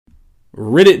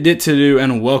Reddit did to do,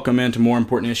 and welcome into More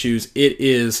Important Issues. It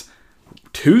is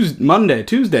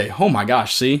Tuesday. Oh my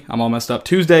gosh, see? I'm all messed up.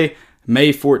 Tuesday,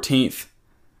 May 14th.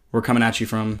 We're coming at you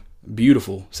from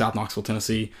beautiful South Knoxville,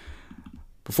 Tennessee.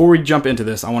 Before we jump into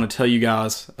this, I want to tell you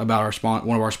guys about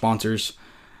one of our sponsors.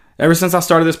 Ever since I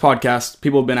started this podcast,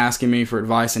 people have been asking me for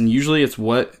advice, and usually it's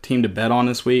what team to bet on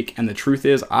this week. And the truth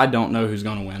is, I don't know who's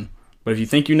going to win. But if you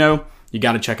think you know, you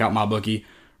got to check out MyBookie.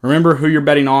 Remember, who you're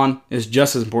betting on is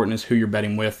just as important as who you're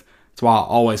betting with. That's why I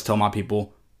always tell my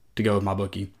people to go with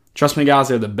MyBookie. Trust me, guys,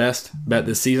 they're the best bet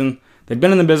this season. They've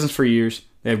been in the business for years.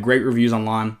 They have great reviews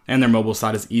online, and their mobile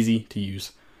site is easy to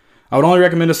use. I would only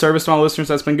recommend a service to my listeners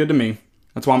that's been good to me.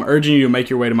 That's why I'm urging you to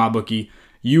make your way to MyBookie.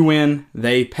 You win,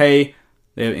 they pay.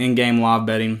 They have in-game live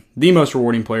betting, the most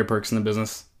rewarding player perks in the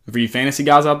business. And for you fantasy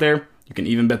guys out there, you can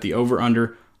even bet the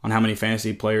over-under on how many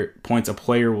fantasy points a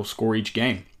player will score each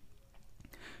game.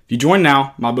 If you join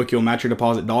now, MyBookie will match your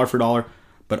deposit dollar for dollar,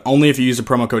 but only if you use the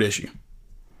promo code ISSUE.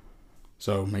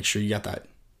 So make sure you got that.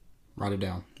 Write it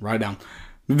down.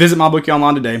 Visit MyBookie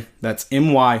online today. That's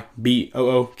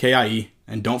MyBookie.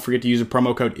 And don't forget to use the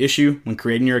promo code ISSUE when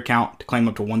creating your account to claim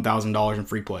up to $1,000 in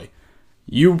free play.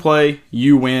 You play,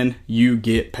 you win, you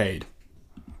get paid.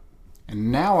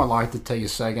 And now I'd like to take a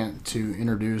second to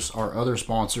introduce our other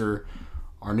sponsor,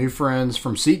 our new friends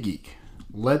from SeatGeek.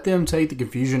 Let them take the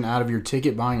confusion out of your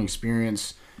ticket buying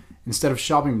experience. Instead of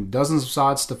shopping dozens of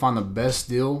sites to find the best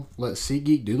deal, let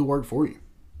SeatGeek do the work for you.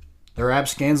 Their app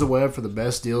scans the web for the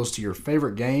best deals to your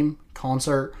favorite game,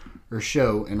 concert, or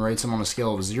show and rates them on a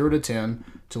scale of 0 to 10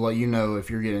 to let you know if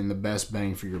you're getting the best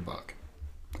bang for your buck.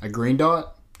 A green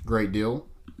dot, great deal.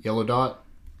 Yellow dot,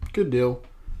 good deal.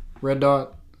 Red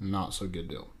dot, not so good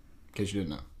deal. In case you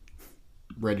didn't know.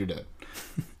 Red, you're dead.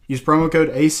 Use promo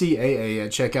code ACAA at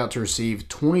checkout to receive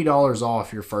 $20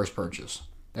 off your first purchase.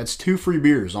 That's 2 free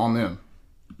beers on them.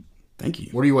 Thank you.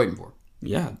 What are you waiting for?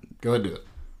 Yeah. Go ahead and do it.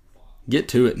 Get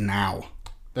to it now.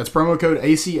 That's promo code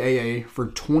ACAA for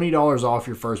 $20 off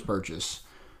your first purchase.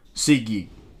 SeatGeek.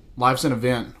 Life's an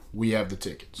event. We have the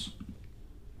tickets.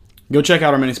 Go check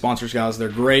out our many sponsors, guys. They're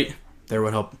great. They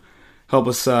would help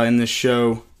us in this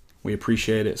show. We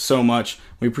appreciate it so much.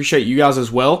 We appreciate you guys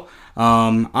as well.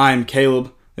 I'm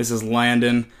Caleb. This is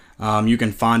Landon. You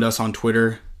can find us on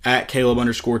Twitter at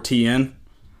Caleb_TN.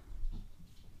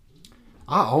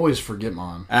 I always forget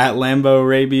mine. At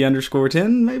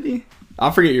Lambo_Raby_10, maybe?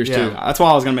 I'll forget yours too. That's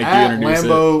why I was going to make you introduce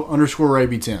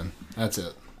Lambo_Raby10. That's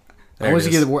it. I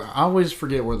always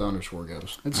forget where the underscore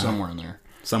goes. It's somewhere in there.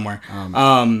 Somewhere.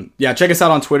 Check us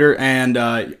out on Twitter. And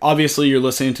obviously, you're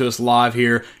listening to us live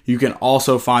here. You can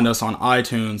also find us on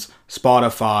iTunes,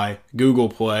 Spotify, Google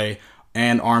Play,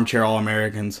 and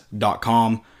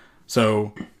ArmchairAllAmericans.com.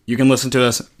 So you can listen to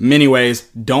us many ways.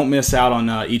 Don't miss out on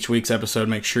each week's episode.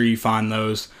 Make sure you find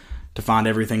those to find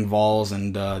everything Vols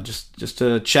and just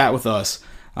to chat with us.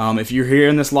 If you're here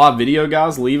in this live video,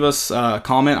 guys, leave us a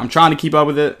comment. I'm trying to keep up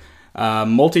with it.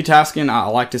 Multitasking, I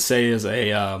like to say, is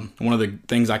one of the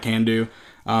things I can do.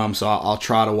 So I'll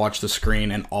try to watch the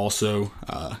screen and also,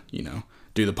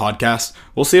 do the podcast.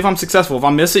 We'll see if I'm successful. If I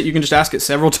miss it, you can just ask it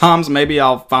several times. Maybe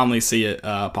I'll finally see it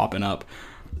popping up.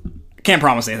 Can't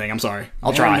promise anything. I'm sorry.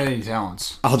 I'll try. Many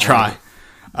talents. I'll try.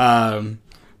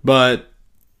 But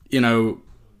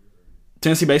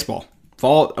Tennessee baseball.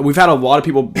 Fall. We've had a lot of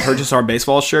people purchase our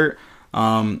baseball shirt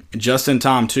just in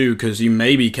time, too, because you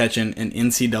may be catching an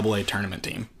NCAA tournament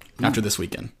team after this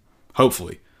weekend.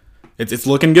 Hopefully. It's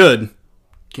looking good.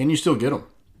 Can you still get them?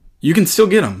 You can still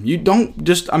get them. You don't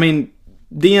just,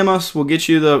 DM us. We'll get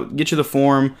you the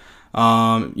form.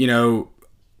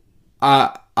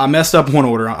 I messed up one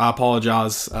order. I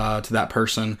apologize to that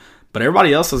person. But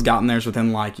everybody else has gotten theirs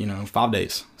within 5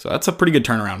 days. So that's a pretty good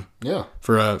turnaround. Yeah.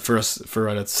 For a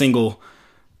single,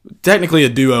 technically a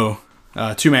duo,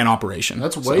 2-man operation.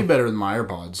 That's way better than my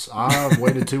AirPods. I've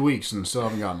waited 2 weeks and still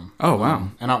haven't gotten them. Oh, wow.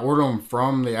 And I ordered them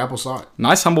from the Apple site.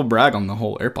 Nice humble brag on the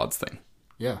whole AirPods thing.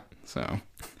 Yeah. So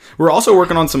we're also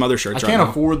working on some other shirts. I can't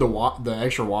afford the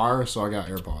extra wire, so I got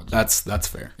AirPods. That's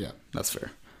fair. Yeah. That's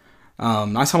fair.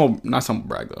 Nice humble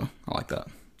brag though. I like that.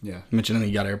 Yeah. Mentioning that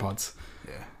you got AirPods.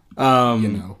 Yeah.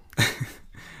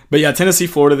 But yeah, Tennessee,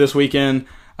 Florida this weekend.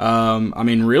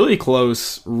 Really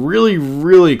close,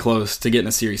 really close to getting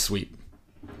a series sweep.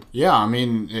 Yeah,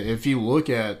 if you look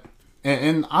at,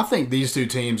 and I think these two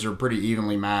teams are pretty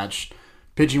evenly matched,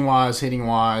 pitching wise, hitting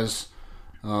wise.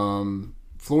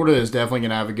 Florida is definitely going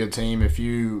to have a good team. If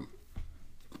you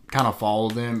kind of follow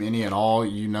them any at all,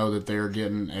 you know that they're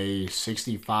getting a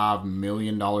 $65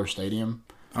 million stadium.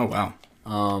 Oh, wow.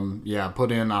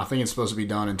 Put in, I think it's supposed to be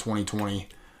done in 2020.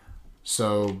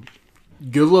 So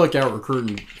good luck out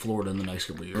recruiting Florida in the next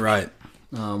couple of years. Right.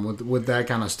 With that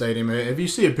kind of stadium. If you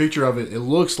see a picture of it, it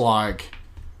looks like,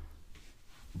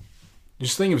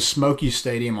 just think of Smokey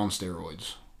Stadium on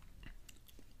steroids.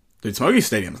 Dude, Smokey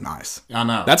Stadium's nice. I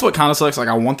know. That's what kind of sucks. Like,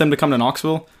 I want them to come to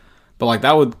Knoxville, but like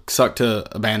that would suck to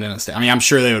abandon a stadium. I mean, I'm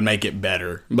sure they would make it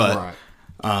better, but right.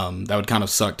 that would kind of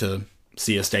suck to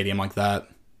see a stadium like that,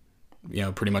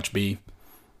 pretty much be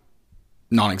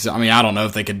non-existent. I mean, I don't know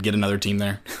if they could get another team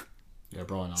there. Yeah,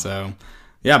 probably not. So,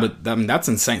 yeah, but that's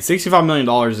insane. $65 million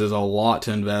is a lot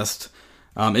to invest.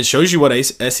 It shows you what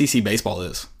SEC baseball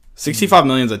is. $65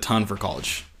 million is a ton for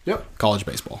college. Yep. College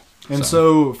baseball. And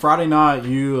so Friday night,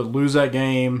 you lose that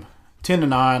game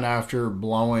 10-9 after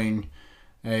blowing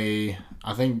I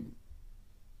think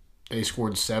they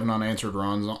scored 7 unanswered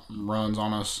runs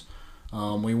on us.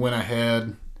 We went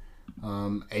ahead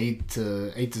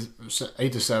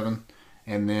 8-7,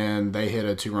 and then they hit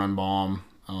a 2-run bomb.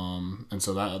 And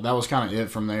so that was kind of it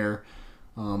from there.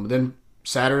 But then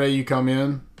Saturday you come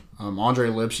in. Andre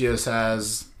Lipsius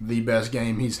has the best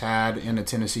game he's had in a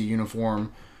Tennessee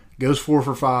uniform. Goes 4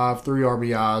 for 5, 3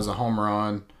 RBIs, a home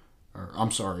run.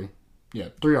 3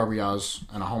 RBIs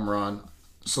and a home run.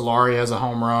 Solari has a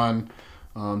home run,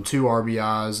 2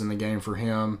 RBIs in the game for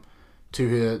him, 2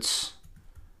 hits.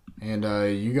 And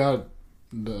you got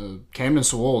the Camden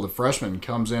Sewell, the freshman,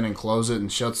 comes in and closes it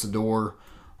and shuts the door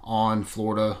on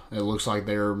Florida. It looks like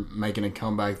they're making a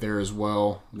comeback there as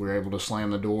well. We're able to slam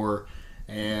the door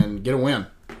and get a win.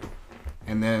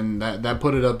 And then that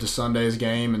put it up to Sunday's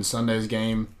game. And Sunday's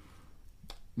game,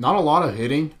 not a lot of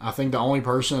hitting. I think the only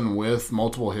person with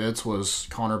multiple hits was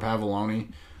Connor Pavoloni,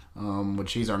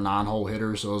 which he's our 9-hole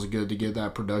hitter, so it was good to get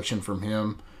that production from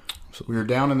him. We were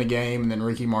down in the game, and then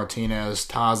Ricky Martinez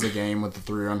ties the game with the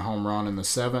 3-run home run in the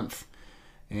 7th.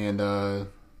 And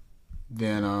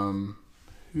then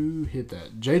who hit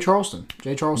that? Jay Charleston.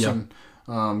 Jay Charleston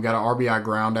got an RBI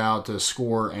ground out to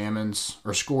score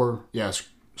score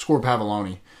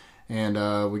Pavoloni. And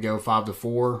we go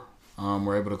 5-4.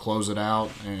 We're able to close it out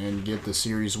and get the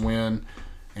series win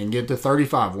and get to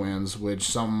 35 wins, which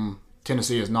something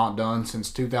Tennessee has not done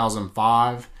since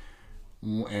 2005.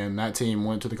 And that team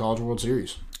went to the College World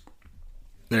Series.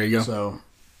 There you go. So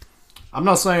I'm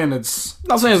not saying it's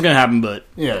going to happen, but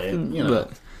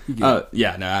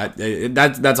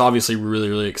that's obviously really,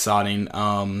 really exciting.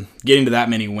 Getting to that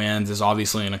many wins is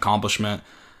obviously an accomplishment.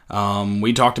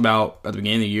 We talked about at the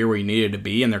beginning of the year where you needed to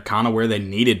be, and they're kind of where they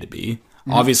needed to be.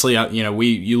 Mm-hmm. Obviously,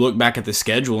 you look back at the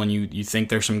schedule and you think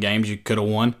there's some games you could have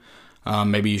won.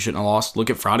 Maybe you shouldn't have lost. Look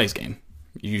at Friday's game.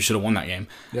 You should have won that game.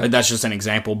 Yeah. That's just an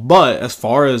example. But as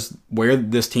far as where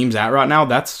this team's at right now,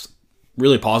 that's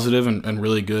really positive and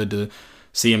really good to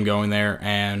see them going there.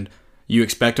 And you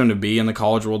expect them to be in the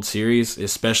College World Series,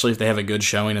 especially if they have a good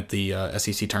showing at the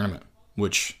SEC tournament,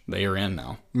 which they are in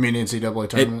now. You mean NCAA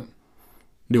tournament?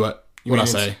 Do what? What'd I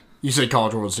say? You said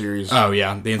College World Series. Oh,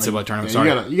 yeah, the NCAA tournament. Sorry.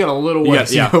 You got a little way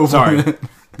to go. Sorry.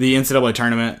 The NCAA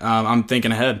tournament. I'm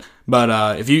thinking ahead.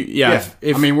 But if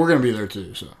I mean, we're going to be there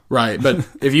too. So right, but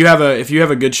if you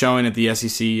have a good showing at the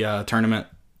SEC tournament,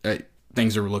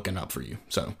 things are looking up for you.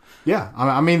 So yeah,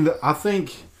 I mean, I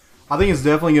think it's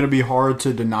definitely going to be hard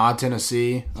to deny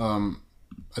Tennessee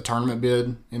a tournament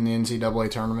bid in the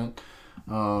NCAA tournament.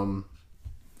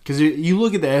 Because you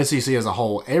look at the SEC as a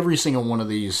whole, every single one of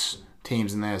these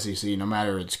teams in the SEC, no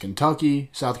matter it's Kentucky,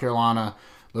 South Carolina,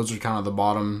 those are kind of the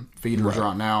bottom feeders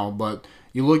right now. But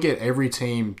you look at every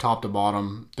team top to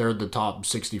bottom, they're the top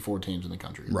 64 teams in the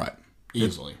country. Right.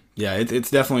 Easily.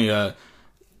 It's definitely a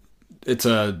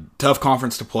tough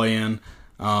conference to play in.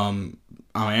 I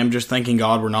am just thanking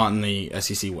God we're not in the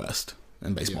SEC West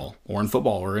in baseball or in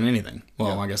football or in anything.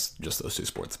 Well, I guess just those two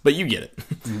sports. But you get it.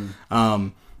 Mm-hmm.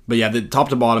 But yeah, the top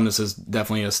to bottom, this is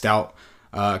definitely a stout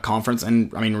conference.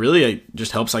 And, I mean, really it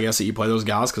just helps, I guess, that you play those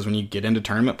guys because when you get into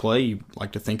tournament play, you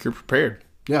like to think you're prepared.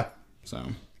 Yeah. So,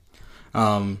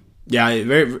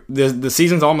 the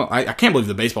season's almost – I can't believe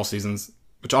the baseball season's,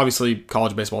 which obviously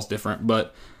college baseball is different,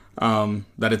 but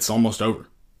that it's almost over.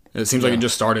 It seems like it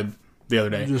just started the other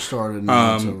day. It just started and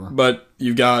it's over. But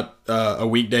you've got a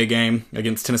weekday game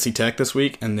against Tennessee Tech this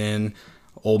week and then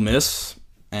Ole Miss,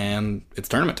 and it's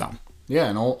tournament time. Yeah,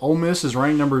 and Ole Miss is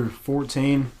ranked number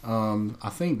 14. I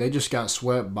think they just got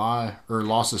swept or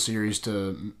lost the series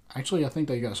to. Actually, I think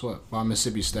they got swept by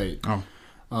Mississippi State.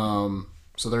 Oh,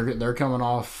 so they're coming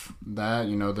off that.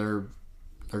 They're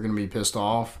going to be pissed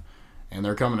off, and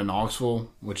they're coming to Knoxville,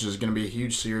 which is going to be a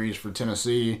huge series for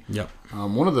Tennessee. Yep.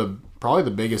 One of probably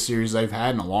the biggest series they've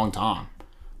had in a long time.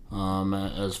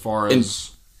 As far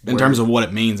as in terms of what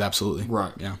it means, absolutely.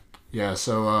 Right. Yeah. Yeah.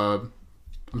 So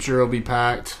I'm sure it'll be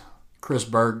packed. Chris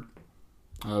Berg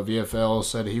VFL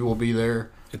said he will be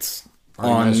there. It's I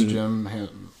messaged him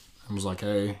and was like,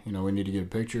 hey, we need to get a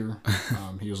picture.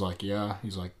 He was like, yeah.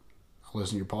 He's like, I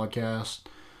listen to your podcast.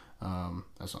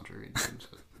 That's not true.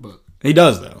 But he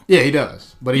does though. Yeah, he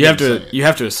does. But you have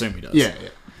to assume he does. Yeah.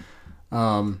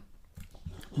 But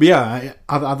yeah,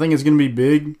 I think it's going to be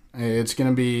big. It's going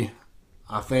to be,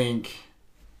 I think,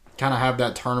 kind of have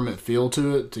that tournament feel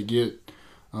to it to get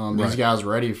these guys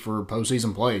ready for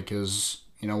postseason play. Because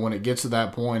when it gets to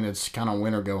that point, it's kind of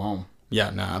win or go home. Yeah,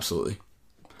 no, absolutely.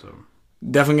 So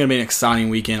definitely going to be an exciting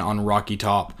weekend on Rocky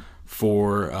Top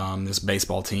for this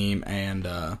baseball team, and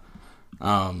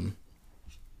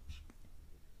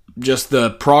just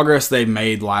the progress they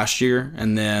made last year,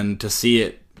 and then to see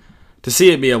it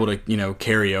be able to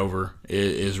carry over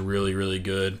is really, really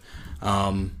good.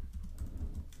 Tony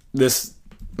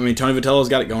Vitello's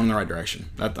got it going in the right direction.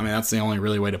 That's the only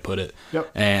really way to put it.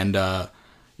 Yep. And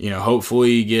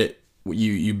hopefully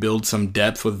you build some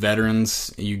depth with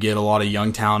veterans. You get a lot of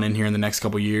young talent in here in the next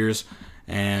couple of years,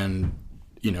 and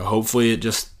hopefully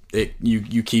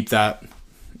you keep that,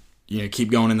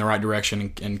 keep going in the right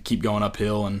direction and keep going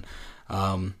uphill, and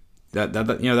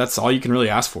that's all you can really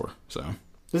ask for. So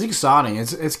it's exciting.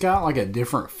 It's got like a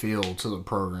different feel to the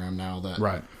program now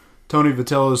that Tony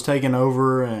Vitello's taken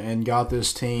over and got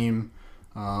this team.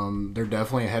 They're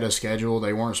definitely ahead of schedule.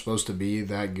 They weren't supposed to be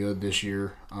that good this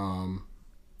year.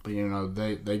 But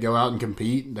they go out and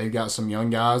compete. They've got some young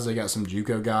guys. They got some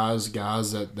JUCO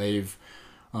guys that they've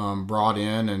brought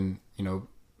in, and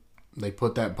they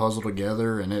put that puzzle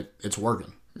together, and it's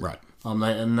working. Right.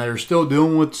 They're still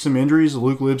dealing with some injuries.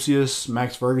 Luke Lipsius,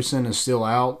 Max Ferguson is still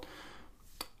out.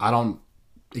 I don't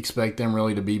expect them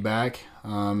really to be back,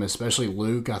 especially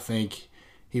Luke. I think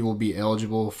he will be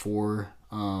eligible for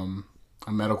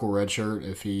a medical redshirt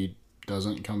if he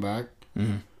doesn't come back.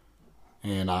 Mm-hmm.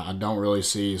 And I don't really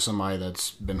see somebody that's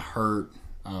been hurt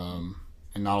and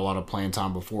not a lot of playing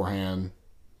time beforehand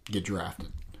get drafted.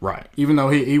 Right. Even though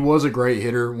he was a great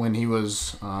hitter when he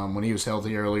was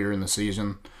healthy earlier in the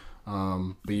season,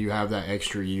 but you have that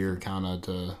extra year kind of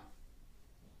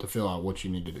to fill out what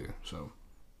you need to do. So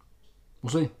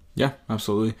we'll see. Yeah,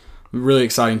 absolutely. Really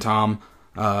exciting time.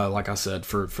 Like I said,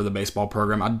 for the baseball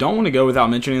program. I don't want to go without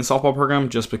mentioning the softball program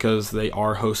just because they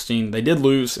are hosting. They did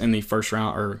lose in the first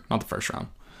round, or not the first round,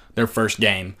 their first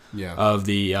game of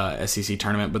the SEC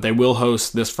tournament, but they will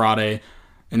host this Friday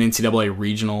an NCAA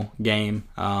regional game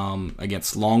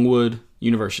against Longwood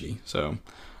University. So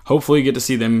hopefully you get to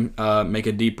see them make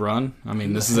a deep run.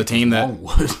 This is a team that...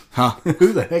 Longwood? Huh?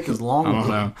 Who the heck is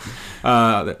Longwood? I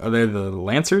don't know. Are they the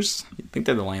Lancers? I think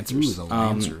they're the Lancers. Ooh, the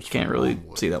Lancers. Can't really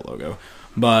see that logo.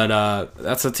 But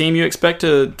that's a team you expect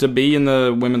to be in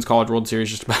the Women's College World Series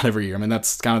just about every year.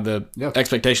 That's kind of the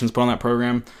expectations put on that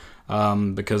program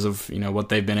because of what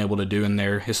they've been able to do in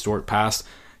their historic past.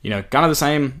 Kind of the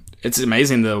same. It's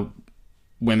amazing the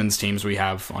women's teams we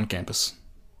have on campus,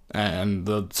 and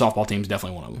the softball team is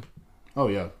definitely one of them. Oh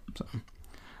yeah. So,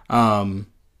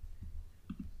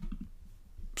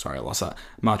 sorry, I lost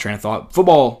my train of thought.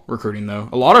 Football recruiting though,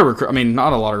 not a lot of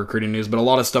recruiting news, but a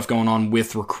lot of stuff going on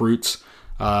with recruits.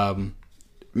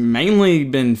 Mainly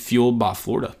been fueled by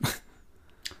Florida.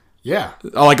 Yeah.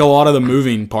 Like a lot of the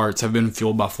moving parts have been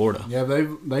fueled by Florida. Yeah,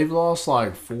 they've lost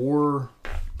like four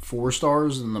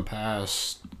stars in the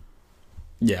past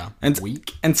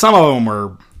week. And some of them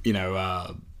were,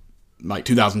 like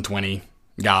 2020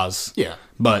 guys. Yeah.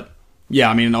 But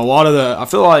yeah, I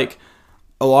feel like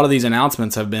a lot of these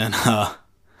announcements have been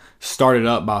started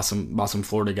up by some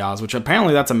Florida guys, which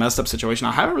apparently that's a messed up situation.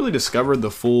 I haven't really discovered the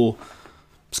full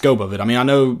scope of it. I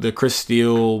know that Chris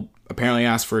Steele apparently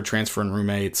asked for a transfer in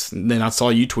roommates. And then I saw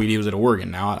you tweet he was at Oregon.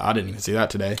 Now I didn't even see that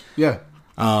today. Yeah,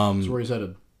 that's where he's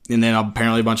headed. And then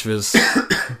apparently a bunch of his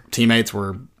teammates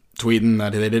were tweeting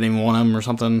that they didn't even want him or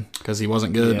something because he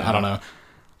wasn't good. Yeah. I don't know.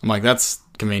 I'm like, that's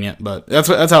convenient, but that's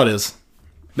how it is.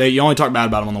 You only talk bad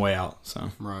about him on the way out. So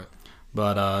right.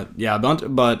 But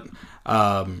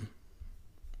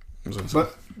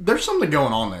there's something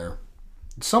going on there.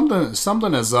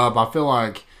 Something is up. I feel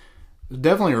like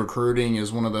definitely recruiting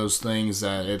is one of those things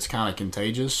that it's kind of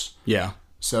contagious. Yeah.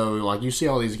 So, like, you see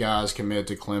all these guys commit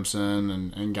to Clemson,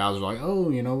 and guys are like, oh,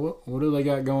 what do they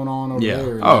got going on over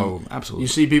there? And absolutely. You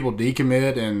see people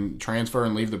decommit and transfer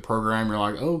and leave the program. You're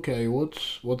like, okay,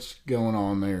 what's going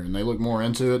on there? And they look more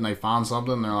into it, and they find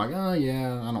something, and they're like, oh,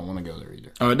 yeah, I don't want to go there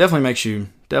either. Oh, it definitely makes you,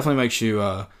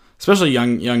 especially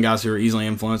young guys who are easily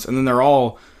influenced. And then they're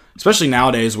all, especially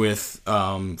nowadays with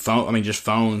just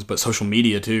phones, but social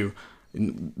media too.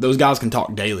 Those guys can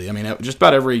talk daily. Just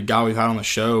about every guy we've had on the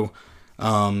show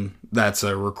that's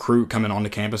a recruit coming onto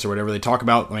campus or whatever. They talk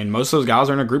about, I mean, most of those guys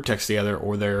are in a group text together,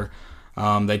 or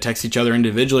they text each other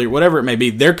individually, or whatever it may be.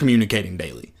 They're communicating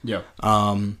daily. Yeah.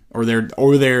 Or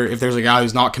they're if there's a guy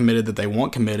who's not committed that they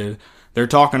want committed, they're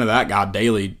talking to that guy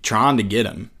daily, trying to get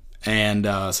him. And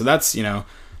so that's,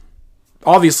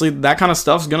 obviously that kind of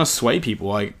stuff's gonna sway people.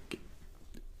 Like,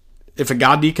 if a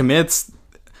guy decommits,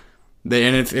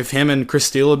 and if him and Chris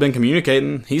Steele have been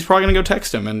communicating, he's probably gonna go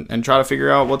text him and try to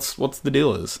figure out what's the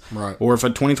deal is. Right. Or if a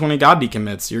 2020 guy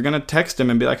decommits, you're gonna text him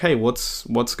and be like, hey, what's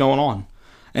going on?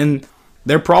 And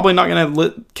they're probably not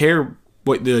gonna care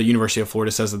what the University of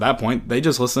Florida says at that point. They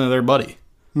just listen to their buddy.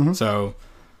 Mm-hmm. So,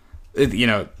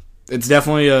 it's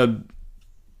definitely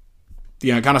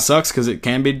it kind of sucks because it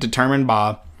can be determined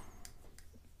by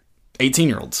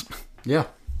 18-year-olds. Yeah.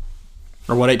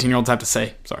 Or what 18-year-olds have to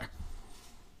say. Sorry.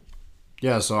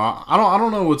 Yeah, so I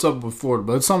don't know what's up with Florida,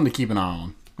 but it's something to keep an eye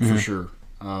on for sure.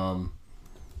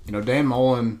 Dan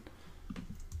Mullen,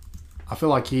 I feel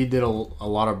like he did a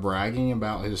lot of bragging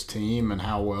about his team and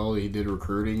how well he did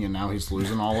recruiting, and now he's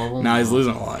losing all of them. Now he's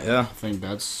losing a lot, yeah. I think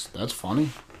that's funny.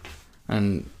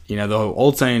 And the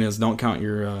old saying is, "Don't count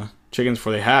your chickens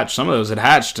before they hatch." Some of those had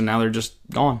hatched, and now they're just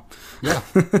gone. Yeah,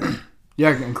 yeah.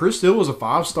 And Chris Steele was a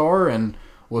 5-star and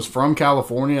was from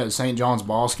California at St. John's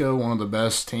Bosco, one of the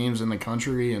best teams in the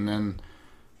country. And then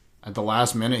at the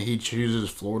last minute, he chooses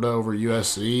Florida over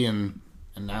USC, and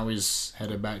now he's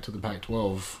headed back to the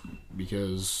Pac-12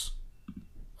 because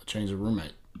a change of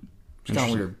roommate. It's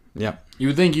kind of weird. Yeah. You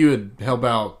would think you would help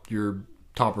out your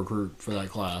top recruit for that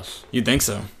class. You'd think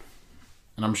so.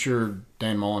 And I'm sure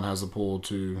Dan Mullen has the pull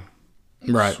to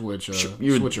switch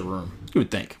a room. You would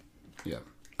think. Yeah.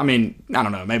 I mean, I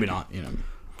don't know. Maybe not,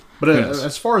 But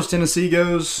as far as Tennessee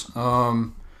goes,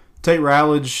 Tate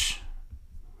Ratledge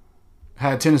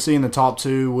had Tennessee in the top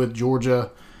 2 with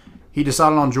Georgia. He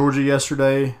decided on Georgia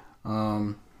yesterday.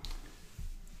 You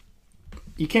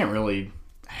can't really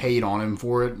hate on him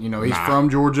for it. He's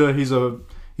from Georgia. He's a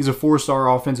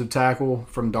 4-star offensive tackle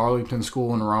from Darlington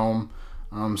School in Rome.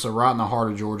 So right in the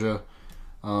heart of Georgia.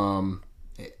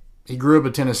 He grew up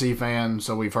a Tennessee fan,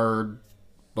 so we've heard,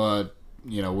 but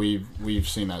we've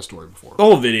seen that story before. The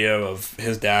whole video of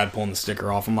his dad pulling the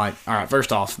sticker off, I'm like, all right,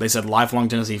 first off, they said lifelong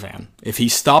Tennessee fan. If he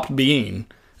stopped being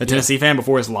a Tennessee fan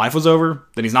before his life was over,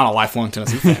 then he's not a lifelong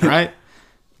Tennessee fan, right?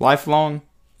 Lifelong?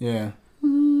 Yeah.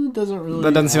 That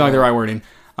doesn't seem like the right wording.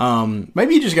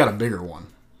 Maybe he just got a bigger one.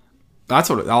 I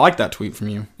like that tweet from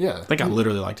you. Yeah. I think I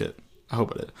literally liked it. I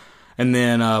hope I did. And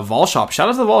then Vol Shop. Shout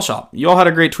out to the Vol Shop. You all had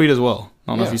a great tweet as well.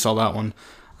 I don't know if you saw that one.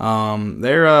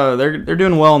 They're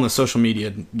doing well in the social media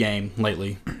game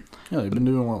lately. Yeah, they've been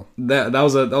doing well. That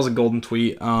was a golden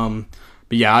tweet. But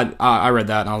yeah, I read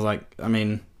that and I was like, I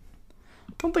mean,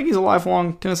 I don't think he's a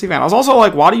lifelong Tennessee fan. I was also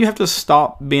like, why do you have to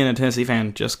stop being a Tennessee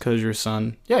fan just because your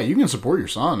son? Yeah, you can support your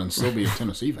son and still be a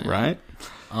Tennessee fan, right?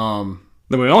 Then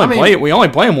we only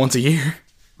play him once a year.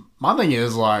 My thing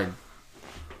is, like,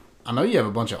 I know you have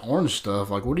a bunch of orange stuff.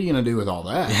 Like, what are you gonna do with all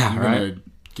that? Yeah, you gonna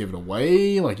give it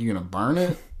away? Like, you gonna burn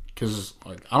it? Because,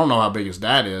 like, I don't know how big his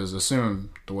dad is. Assuming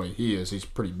the way he is, he's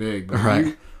pretty big. But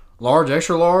right. Large,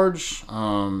 extra large,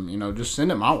 just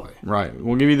send it my way. Right.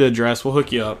 We'll give you the address. We'll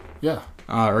hook you up. Yeah.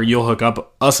 Or you'll hook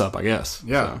us up, I guess.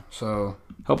 Yeah. So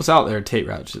help us out there, Tate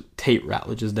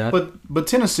Ratledge's dad. But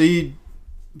Tennessee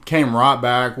came right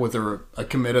back with a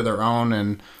commit of their own,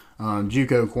 and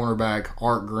JUCO cornerback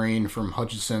Art Green from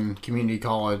Hutchinson Community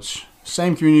College,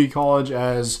 same community college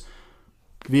as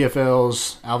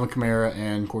VFL's Alvin Kamara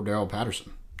and Cordero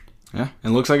Patterson. Yeah,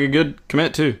 and looks like a good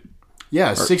commit too.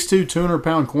 Yeah, 6'2",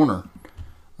 200-pound corner.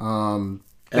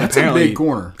 That's a big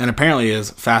corner. And apparently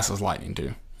is fast as lightning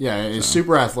too. Yeah, it's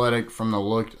super athletic from the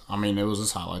look. I mean, it was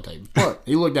his highlight tape, but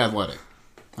he looked athletic.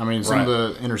 I mean, some of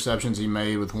the interceptions he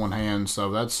made with one hand,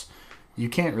 so you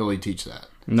can't really teach that.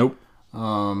 Nope.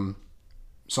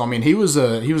 So I mean, he was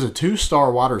a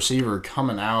 2-star wide receiver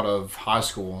coming out of high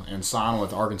school and signed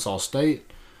with Arkansas State,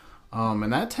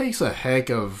 and that takes a heck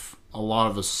of a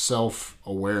lot of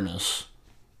self-awareness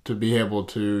to be able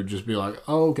to just be like,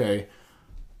 oh, okay,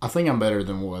 I think I'm better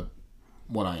than what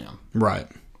I am. Right.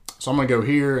 So I'm gonna go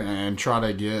here and try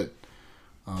to get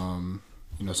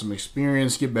some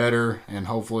experience, get better, and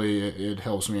hopefully it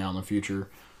helps me out in the future.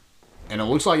 And it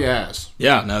looks like it has.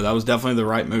 Yeah, no, that was definitely the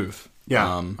right move.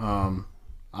 Yeah.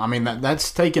 I mean,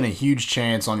 that's taking a huge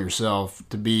chance on yourself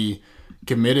to be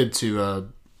committed to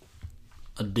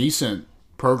a decent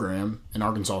program in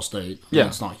Arkansas State. Yeah.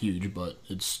 It's not huge, but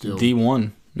it's still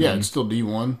D1. Yeah, it's still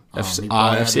D1.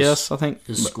 FCS, I think.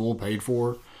 His school paid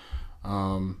for.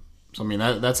 So, I mean,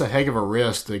 that's a heck of a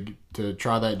risk to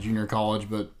try that junior college,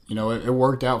 but, it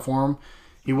worked out for him.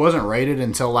 He wasn't rated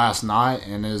until last night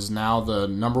and is now the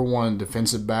number 1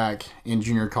 defensive back in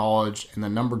junior college and the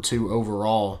number 2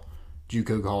 overall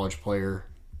JUCO college player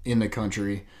in the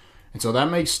country. And so that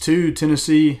makes 2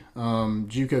 Tennessee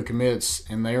JUCO commits,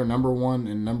 and they are number 1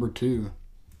 and number 2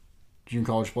 junior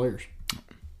college players.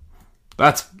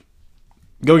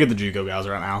 Go get the JUCO guys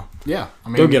right now. Yeah. I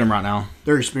mean, go get them right now.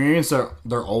 They're experienced.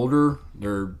 They're older.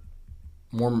 They're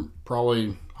more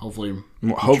probably, hopefully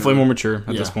more mature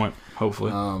at this point.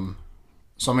 Hopefully.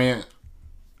 So, I mean,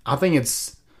 I think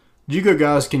it's JUCO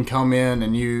guys can come in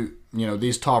and you know,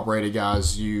 these top-rated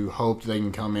guys, you hope they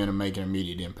can come in and make an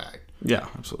immediate impact. Yeah,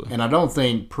 absolutely. And I don't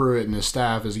think Pruitt and his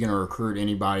staff is going to recruit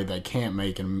anybody that can't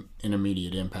make an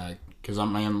immediate impact. Because, I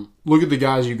mean, look at the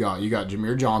guys you got. You got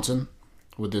Jameer Johnson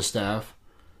with this staff.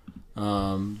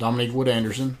 Dominique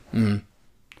Wood-Anderson. Mm-hmm.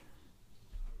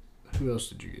 Who else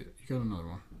did you get? You got another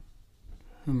one.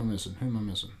 Who am I missing?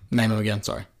 Name him again,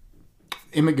 sorry.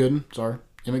 Emmett Gooden. Sorry.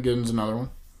 Emmett Gooden's another one.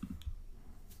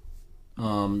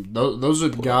 Those are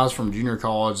the guys from junior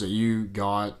college that you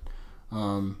got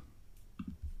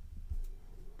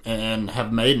and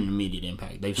have made an immediate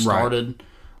impact. They've started,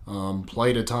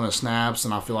 played a ton of snaps,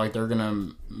 and I feel like they're going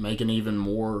to make an even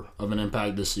more of an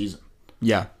impact this season.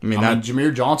 Yeah. I mean,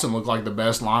 Jameer Johnson looked like the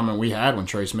best lineman we had when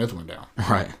Trey Smith went down.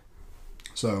 Right.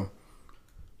 So,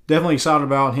 definitely excited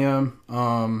about him.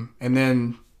 And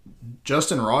then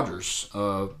Justin Rogers,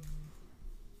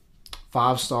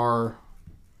 5-star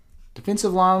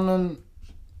defensive lineman,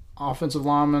 offensive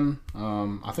lineman.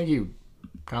 I think he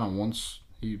kind of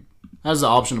he has the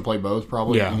option to play both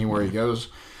probably anywhere he goes.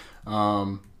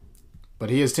 But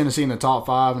he has Tennessee in the top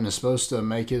 5 and is supposed to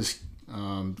make his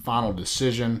final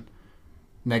decision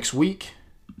next week.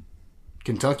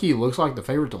 Kentucky looks like the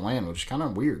favorite to land, which is kind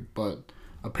of weird. But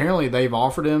apparently they've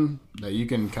offered him that you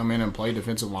can come in and play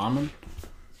defensive lineman.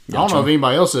 I don't know if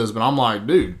anybody else is, but I'm like,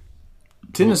 dude,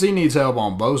 Tennessee needs help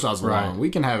on both sides of the line.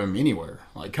 We can have him anywhere.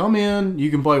 Like, come in,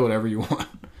 you can play whatever you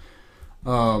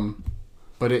want.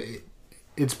 But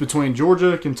it's between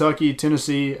Georgia, Kentucky,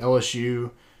 Tennessee, LSU,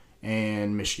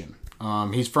 and Michigan.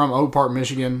 He's from Oak Park,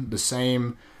 Michigan, the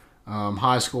same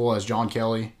high school as John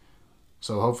Kelly.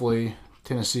 So hopefully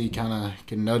Tennessee kind of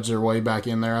can nudge their way back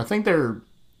in there. I think they're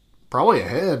probably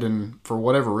ahead, and for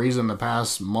whatever reason, the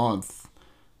past month,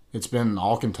 it's been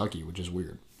all Kentucky, which is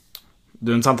weird.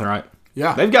 Doing something right.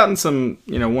 Yeah. They've gotten some,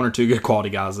 1 or 2 good quality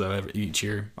guys, though, each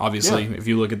year. Obviously, if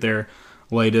you look at their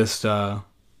latest, draft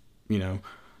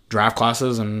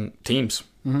classes and teams.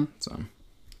 Mm-hmm.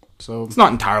 So it's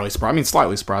not entirely surprising. I mean,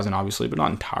 slightly surprising, obviously, but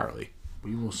not entirely.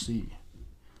 We will see.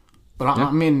 But,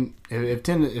 I mean,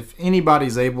 if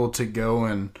anybody's able to go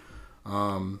and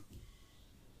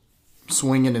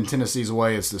swing it in Tennessee's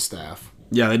way, it's the staff.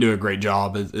 Yeah, they do a great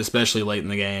job, especially late in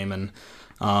the game. And,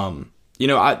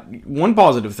 one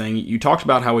positive thing, you talked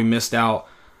about how we missed out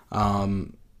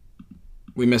on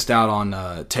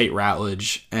Tate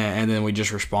Ratledge, and then we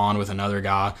just respond with another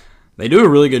guy. They do a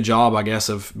really good job, I guess,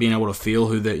 of being able to feel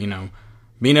who that,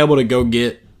 being able to go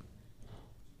get.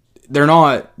 They're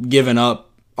not giving up,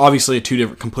 obviously,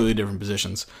 2 completely different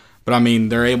positions. But, I mean,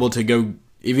 they're able to go,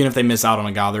 even if they miss out on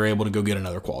a guy, they're able to go get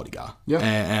another quality guy. Yeah.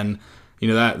 And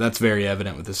that's very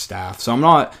evident with this staff. So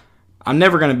I'm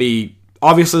never going to be,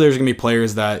 obviously there's going to be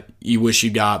players that you wish you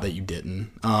got that you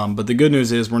didn't. But the good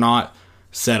news is we're not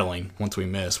settling once we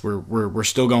miss. We're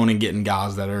still going and getting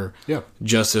guys that are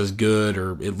just as good,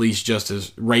 or at least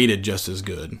rated just as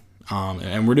good.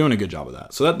 And we're doing a good job of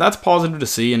that. So that's positive to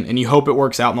see, and you hope it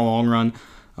works out in the long run.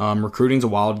 Recruiting's a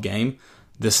wild game.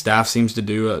 This staff seems to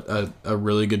do a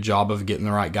really good job of getting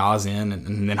the right guys in,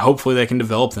 and then hopefully they can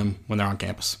develop them when they're on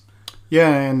campus. Yeah,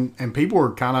 and people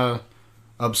were kind of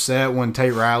upset when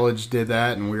Tate Ratledge did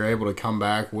that, and we were able to come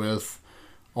back with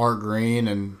Art Green,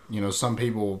 and some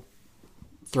people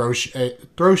throw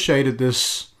shade at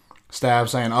this staff,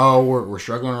 saying, "Oh, we're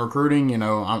struggling in recruiting."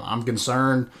 I'm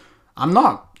concerned. I'm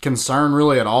not concerned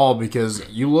really at all, because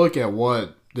you look at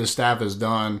what this staff has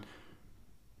done.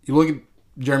 You look at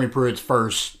Jeremy Pruitt's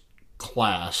first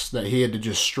class that he had to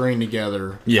just string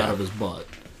together out of his butt.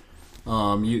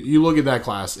 You look at that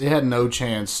class; it had no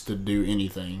chance to do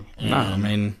anything.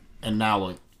 And now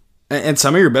look. And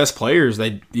some of your best players,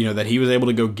 that he was able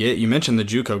to go get. You mentioned the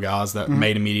JUCO guys that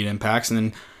made immediate impacts, and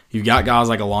then you've got guys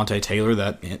like Alontae Taylor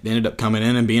that ended up coming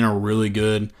in and being a really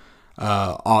good,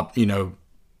 a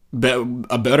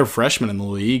better freshman in the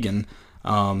league, and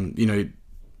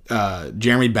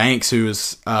Jeremy Banks, who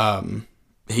is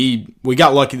we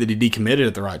got lucky that he decommitted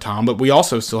at the right time, but we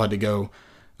also still had to go.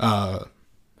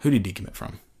 Who did he decommit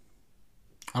from?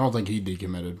 I don't think he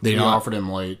decommitted. They offered him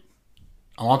late.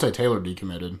 Alontae Taylor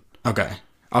decommitted. Okay.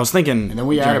 I was thinking, And then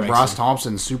we Jerry added Bryce Mason.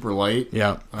 Thompson super late.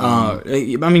 Yeah. I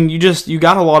mean, you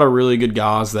got a lot of really good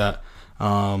guys that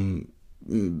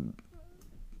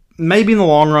maybe in the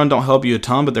long run don't help you a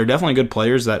ton, but they're definitely good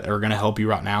players that are going to help you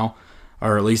right now,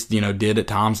 or at least did at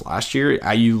times last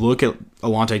year. You look at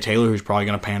Alontae Taylor, who's probably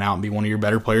going to pan out and be one of your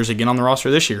better players again on the roster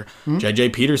this year. Mm-hmm. J.J.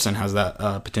 Peterson has that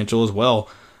potential as well.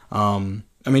 I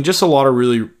mean, just a lot of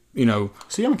really,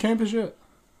 Is he on campus yet?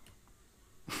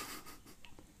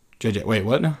 J.J. Wait,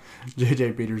 what now?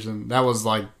 J.J. Peterson. That was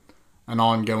like an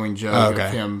ongoing joke Oh, okay.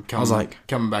 of him I was like,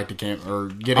 coming back to camp or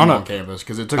getting I don't on know. campus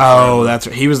because it took. Oh, forever.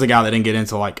 he was the guy that didn't get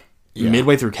into like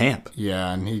midway through camp.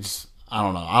 Yeah, and he's. I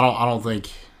don't know. I don't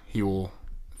think he will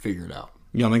figure it out.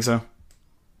 You don't think so?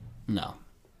 No,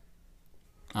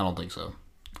 I don't think so.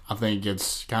 I think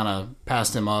it's kind of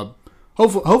passed him up.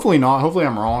 Hopefully not. Hopefully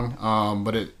I'm wrong.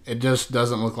 But it just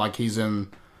doesn't look like he's in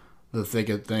the thick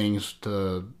of things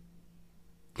to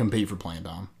compete for playing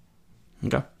time.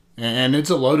 Okay. And it's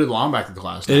a loaded linebacker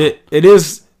class now. It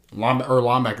is.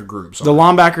 Linebacker group. The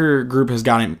linebacker group has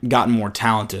gotten more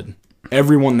talented.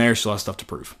 Everyone there still has stuff to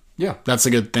prove. Yeah. That's a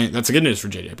good thing. That's a good news for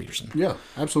J.J. Peterson. Yeah,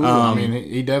 absolutely. I mean,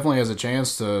 he definitely has a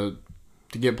chance to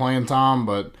get playing time,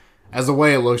 but as the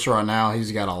way it looks right now,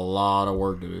 he's got a lot of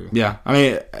work to do. Yeah, I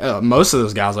mean, most of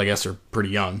those guys, I guess, are pretty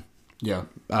young. Yeah.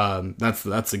 That's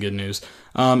the good news.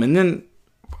 And then,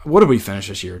 what did we finish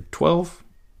this year? 12?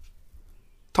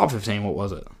 Top 15, what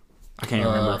was it? I can't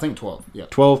remember. I think 12. Yeah.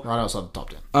 12? Right outside the top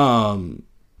 10.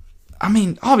 I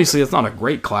mean, obviously, it's not a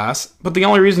great class, but the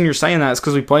only reason you're saying that is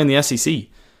because we play in the SEC.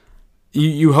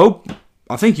 You hope,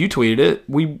 I think you tweeted it,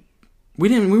 we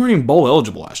weren't even bowl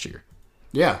eligible last year.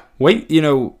 Yeah. Wait,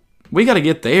 we got to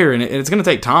get there, and it's going to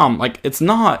take time. Like, it's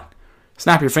not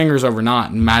snap your fingers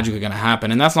overnight and magically going to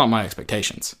happen, and that's not my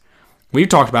expectations. We've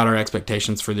talked about our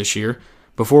expectations for this year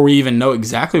before we even know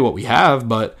exactly what we have,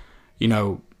 but,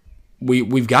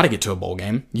 we've got to get to a bowl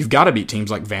game. You've got to beat teams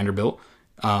like Vanderbilt,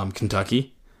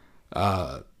 Kentucky.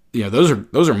 Those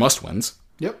are must-wins.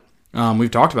 Yep. We've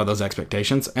talked about those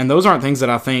expectations, and those aren't things that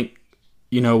I think,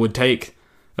 would take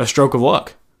a stroke of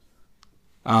luck.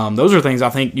 Those are things I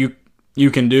think you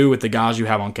can do with the guys you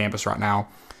have on campus right now.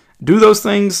 Do those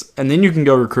things, and then you can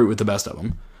go recruit with the best of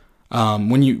them.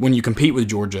 When you compete with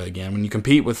Georgia again, when you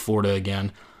compete with Florida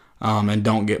again, and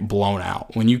don't get blown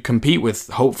out. When you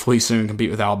hopefully soon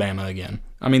compete with Alabama again.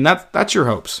 I mean, that's your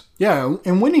hopes. Yeah,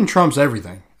 and winning trumps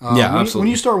everything. Absolutely. When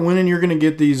you start winning, you're going to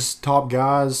get these top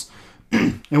guys.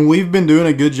 And we've been doing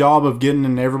a good job of getting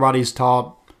in everybody's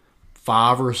top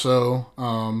 5 or so.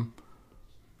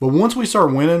 But once we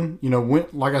start winning,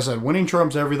 like I said, winning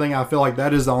trumps everything. I feel like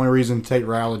that is the only reason Tate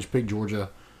Ratledge picked Georgia,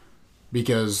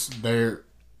 because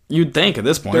you'd think at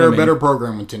this point they're a better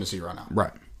program than Tennessee right now.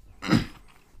 Right.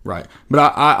 Right.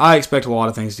 But I expect a lot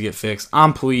of things to get fixed.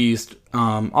 I'm pleased.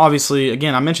 Obviously,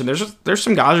 again, I mentioned there's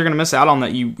some guys you're going to miss out on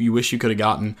that you wish you could have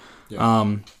gotten.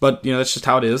 Yeah. But that's just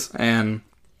how it is. And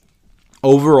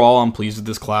overall, I'm pleased with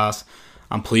this class.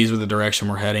 I'm pleased with the direction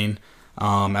we're heading.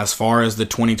 As far as the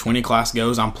 2020 class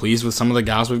goes, I'm pleased with some of the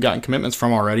guys we've gotten commitments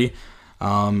from already.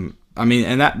 And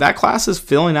that class is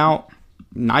filling out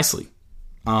nicely.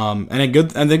 And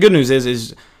the good news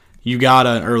is you got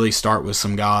an early start with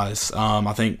some guys.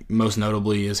 I think most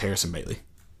notably is Harrison Bailey.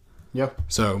 Yep.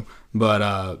 So, but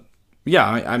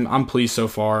I'm pleased so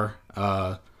far.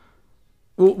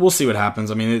 We'll see what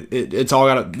happens. I mean, it's all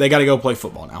they got to go play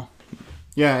football now.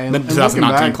 Yeah, and The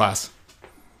 2019 class.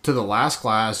 To the last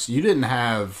class, you didn't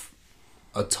have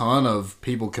a ton of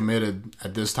people committed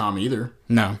at this time either.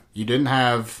 No, you didn't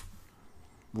have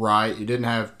Wright. You didn't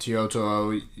have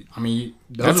Tioto. I mean,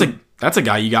 that's a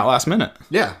guy you got last minute.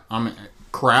 Yeah, I mean,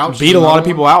 Crouch beat a lot of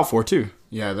people out for too.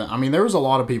 Yeah, there was a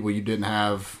lot of people you didn't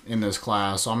have in this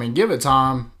class. So, I mean, give it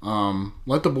time.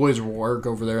 Let the boys work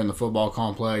over there in the football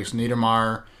complex.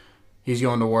 Niedermeyer, he's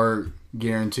going to work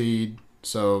guaranteed.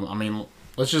 So, I mean,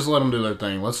 let's just let them do their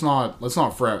thing. Let's not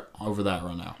fret over that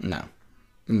right now. No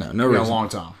reason. A long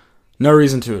time. No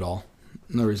reason to at all.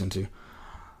 No reason to.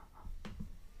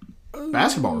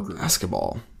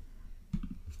 Basketball.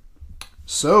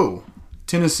 So,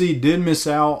 Tennessee did miss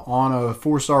out on a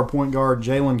 4-star point guard,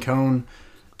 Jalen Cone,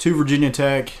 to Virginia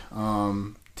Tech.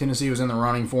 Tennessee was in the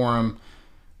running for him.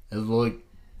 It looked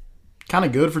kind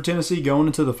of good for Tennessee going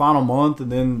into the final month,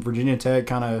 and then Virginia Tech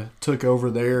kind of took over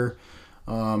there.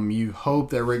 You hope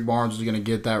that Rick Barnes is going to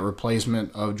get that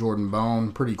replacement of Jordan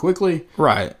Bone pretty quickly.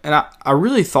 Right. And I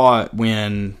really thought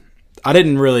when I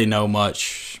didn't really know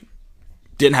much,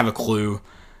 didn't have a clue.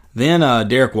 Then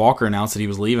Derek Walker announced that he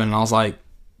was leaving, and I was like,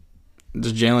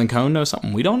 does Jalen Cone know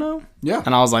something we don't know? Yeah.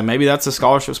 And I was like, maybe that's a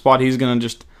scholarship spot he's going to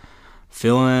just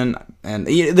fill in. And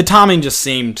the timing just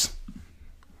seemed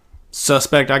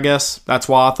suspect, I guess. That's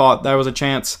why I thought there was a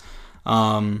chance.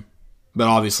 But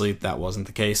obviously that wasn't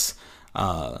the case.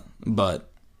 But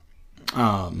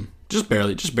just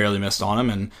barely missed on him.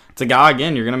 And it's a guy,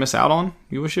 again, you're going to miss out on.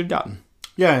 You wish you'd gotten.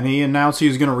 Yeah, and he announced he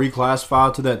was going to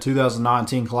reclassify to that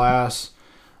 2019 class.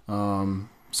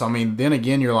 So, I mean, then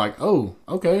again, you're like, oh,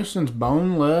 okay, since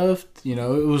Bone left, it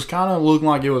was kind of looking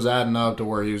like it was adding up to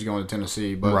where he was going to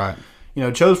Tennessee. But, right.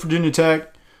 Chose Virginia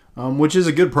Tech, which is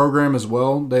a good program as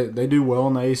well. They do well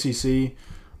in the ACC.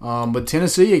 But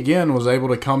Tennessee, again, was able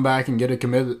to come back and get a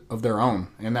commit of their own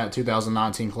in that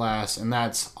 2019 class, and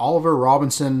that's Oliver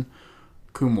Robinson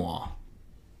Kumwa.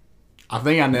 I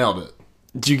think I nailed it.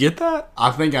 Did you get that?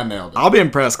 I think I nailed it. I'll be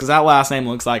impressed because that last name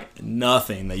looks like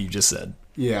nothing that you just said.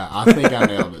 Yeah, I think I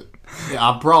nailed it. Yeah,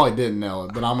 I probably didn't nail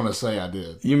it, but I'm going to say I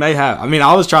did. You may have. I mean,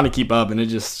 I was trying to keep up, and it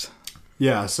just...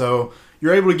 Yeah, so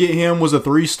you're able to get him, was a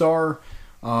 3-star.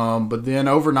 But then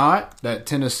overnight, that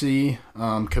Tennessee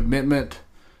commitment,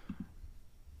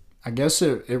 I guess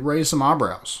it raised some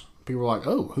eyebrows. People were like,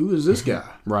 oh, who is this guy?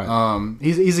 Right.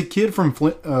 He's a kid from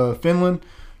Finland,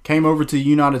 came over to the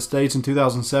United States in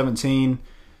 2017,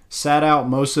 sat out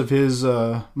most of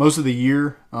the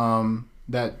year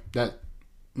that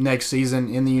next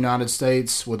season in the United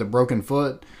States with a broken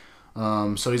foot.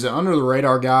 So he's an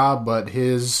under-the-radar guy, but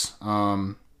his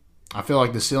I feel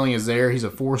like the ceiling is there. He's a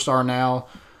 4-star now,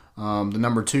 the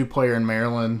number 2 player in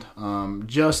Maryland,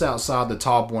 just outside the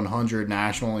top 100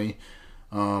 nationally.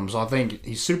 So I think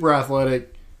he's super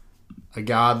athletic, a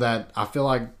guy that I feel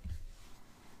like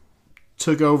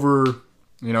took over,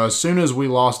 as soon as we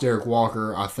lost Derek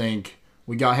Walker, I think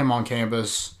we got him on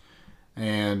campus,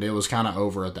 and it was kind of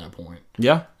over at that point.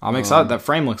 Yeah, I'm excited. That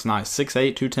frame looks nice.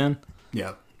 6'8", 210.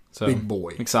 Yeah, so big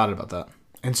boy. Excited about that.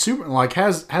 And super,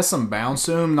 has some bounce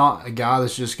to him, not a guy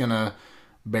that's just going to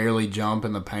barely jump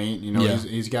in the paint.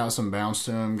 He's got some bounce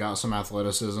to him, got some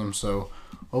athleticism, so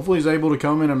hopefully he's able to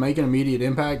come in and make an immediate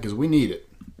impact because we need it.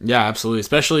 Yeah, absolutely,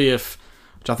 especially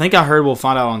which I think I heard we'll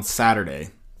find out on Saturday.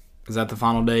 Is that the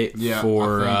final date? Yeah,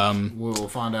 for we'll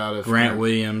find out if Grant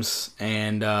Williams,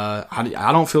 and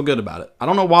I don't feel good about it. I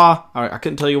don't know why. I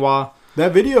couldn't tell you why.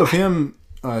 That video of him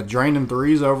draining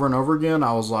threes over and over again,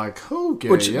 I was like, okay.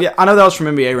 Yeah, I know that was from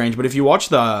NBA range, but if you watch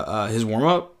his warm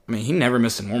up, I mean, he never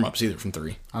missed in warm ups either from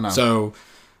 3. I know. So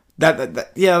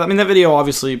that video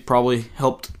obviously probably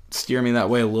helped steer me that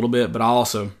way a little bit, but I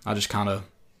just don't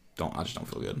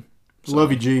feel good. So,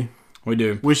 love you, G. We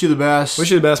do. Wish you the best.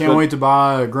 Can't but, wait to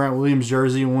buy a Grant Williams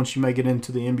jersey once you make it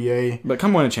into the NBA. But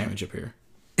come win a championship here.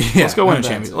 Yeah, Let's go win a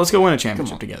championship. Let's go win a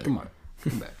championship together. Come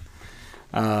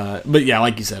back. But yeah,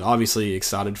 like you said, obviously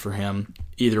excited for him.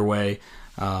 Either way,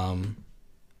 we'll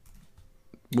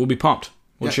be pumped.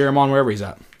 We'll cheer him on wherever he's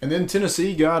at. And then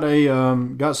Tennessee got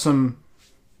some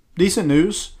decent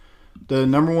news. The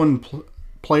number 1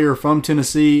 player from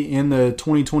Tennessee in the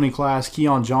 2020 class,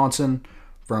 Keon Johnson,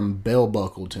 from Bell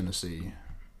Buckle, Tennessee.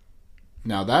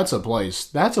 Now that's a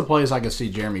place I could see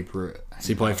Jeremy Pruitt. Does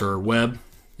he play for Webb?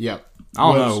 Yep.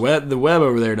 I don't know. The Webb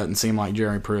over there doesn't seem like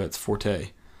Jeremy Pruitt's forte.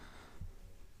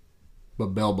 But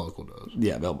Bell Buckle does.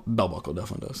 Yeah, Bell Buckle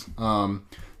definitely does.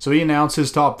 So he announced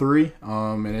his top 3,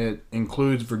 and it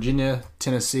includes Virginia,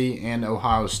 Tennessee, and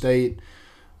Ohio State.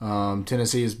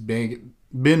 Tennessee has been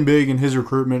big in his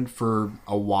recruitment for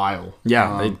a while.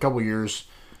 Yeah. A couple years.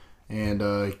 And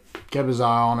kept his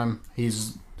eye on him.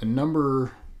 He's the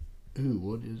number...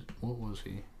 what was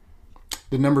he?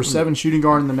 The number 7 shooting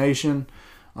guard in the nation.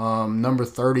 Number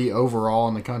 30 overall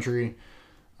in the country.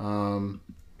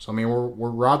 So, I mean, we're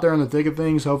right there in the thick of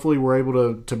things. Hopefully we're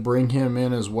able to bring him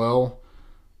in as well.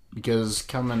 Because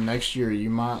coming next year, you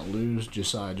might lose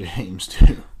Josiah James,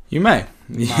 too. You may.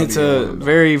 It's a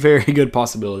very, very good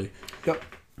possibility. Yep.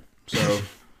 So...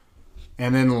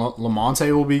 And then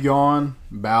Lamonte will be gone.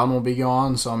 Bowden will be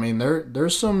gone. So I mean,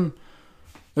 there's some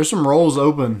roles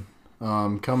open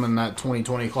coming that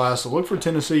 2020 class. So look for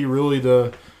Tennessee really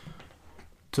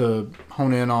to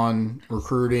hone in on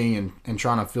recruiting and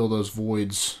trying to fill those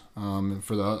voids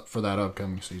for that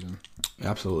upcoming season.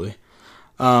 Absolutely.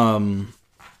 I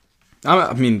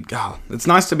mean, God, it's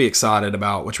nice to be excited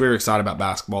about, which we were excited about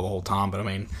basketball the whole time, but I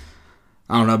mean,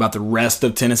 I don't know about the rest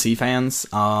of Tennessee fans.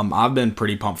 I've been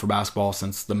pretty pumped for basketball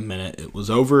since the minute it was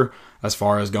over as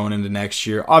far as going into next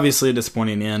year. Obviously a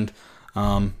disappointing end,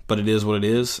 but it is what it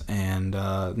is. And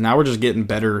now we're just getting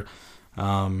better,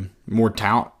 more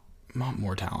talent. Not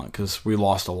more talent because we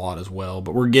lost a lot as well.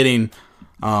 But we're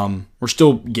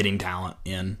still getting talent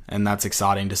in, and that's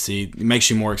exciting to see. It makes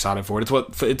you more excited for it.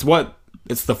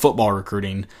 It's the football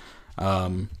recruiting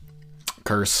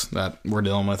curse that we're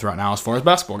dealing with right now as far as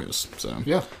basketball goes. So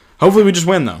yeah, hopefully we just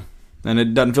win though. and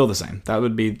it doesn't feel the same. That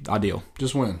would be ideal.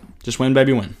 Just win. Just win,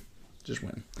 baby, win. Just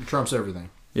win. It trumps everything.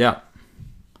 Yeah.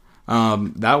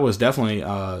 That was definitely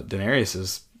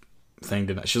Daenerys'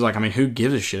 thing. She's like, I mean, who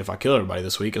gives a shit if I kill everybody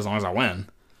this week as long as I win?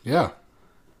 Yeah.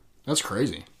 That's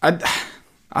crazy. I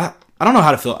don't know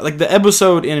how to feel. Like, the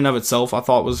episode in and of itself, I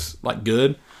thought was, like,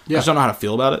 good. Yeah. I just don't know how to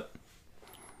feel about it.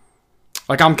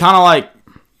 Like, I'm kind of like,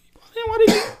 why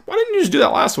didn't you just do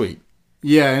that last week?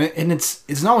 Yeah, and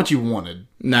it's not what you wanted.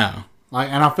 No. Like,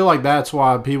 and I feel like that's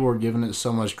why people are giving it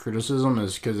so much criticism,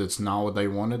 is because it's not what they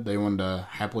wanted. They wanted a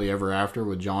happily ever after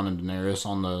with Jon and Daenerys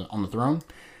on the throne.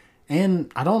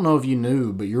 And I don't know if you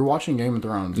knew, but you're watching Game of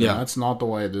Thrones. Yeah, and that's not the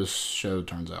way this show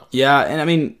turns out. Yeah, and I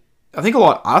mean, I think a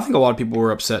lot of people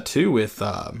were upset too with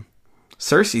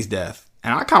Cersei's death,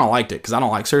 and I kind of liked it because I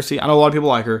don't like Cersei. I know a lot of people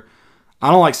like her.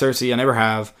 I don't like Cersei. I never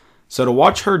have. So to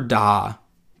watch her die,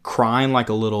 crying like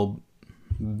a little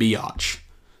biatch.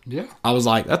 Yeah, I was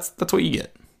like, that's what you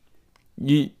get.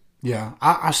 Yeah,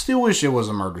 I still wish it was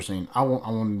a murder scene. I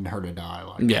wanted her to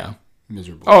die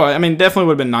miserably. Oh, I mean, definitely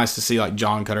would have been nice to see like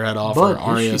Jon cut her head off But or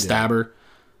Arya stab her.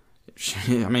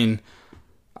 I mean,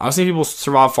 I've seen people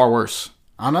survive far worse.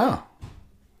 I know.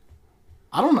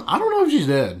 I don't know if she's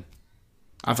dead.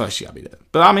 I feel like she gotta be dead,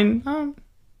 but I mean,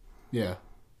 Yeah.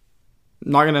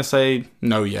 not gonna say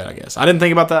no yet. I guess I didn't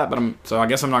think about that, but I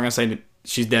guess I'm not gonna say that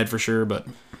she's dead for sure, but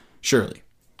surely.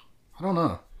 I don't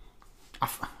know.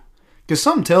 Because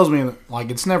something tells me like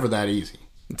it's never that easy.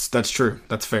 That's true.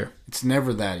 That's fair. It's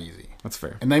never that easy. That's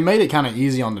fair. And they made it kind of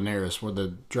easy on Daenerys, where the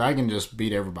dragon just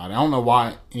beat everybody. I don't know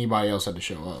why anybody else had to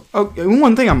show up. Oh,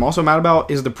 one thing I'm also mad about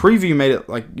is the preview made it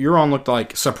like Euron looked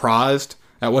like surprised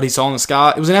at what he saw in the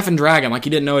sky. It was an effing dragon. Like he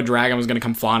didn't know a dragon was gonna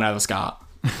come flying out of the sky.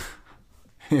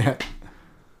 Yeah.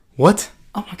 What?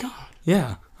 Oh my god.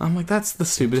 Yeah. I'm like, that's the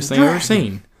stupidest thing I've ever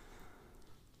seen.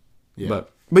 Yeah.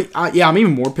 But I'm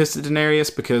even more pissed at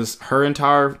Daenerys because her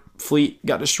entire fleet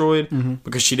got destroyed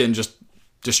because she didn't just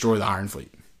destroy the Iron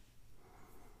Fleet.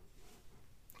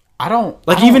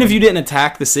 Even if you didn't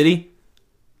attack the city,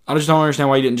 I just don't understand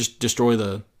why you didn't just destroy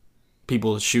the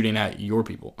people shooting at your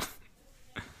people.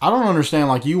 I don't understand.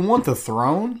 Like, you want the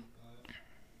throne,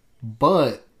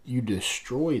 but you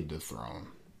destroyed the throne.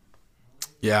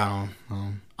 Yeah.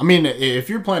 I mean, if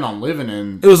you're planning on living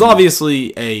in... It was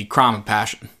obviously a crime of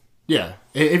passion. Yeah.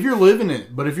 If you're living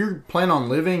it, but if you're planning on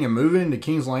living and moving to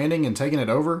King's Landing and taking it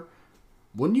over,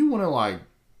 wouldn't you want to, like,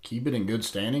 keep it in good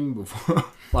standing before...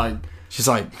 like... She's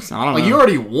like, I don't know. Like, you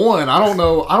already won. I don't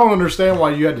know. I don't understand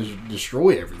why you had to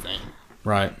destroy everything.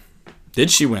 Right. Did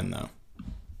she win, though?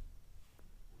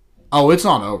 Oh, it's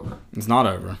not over. It's not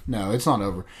over. No, it's not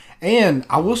over. And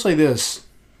I will say this.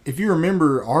 If you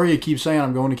remember, Arya keeps saying,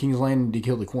 I'm going to King's Landing to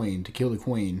kill the queen. To kill the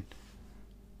queen.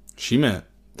 She meant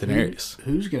Daenerys.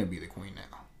 Who's going to be the queen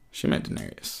now? She meant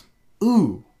Daenerys.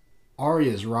 Ooh.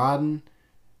 Arya's riding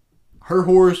her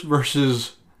horse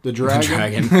versus the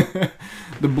dragon.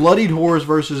 The bloodied horse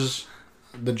versus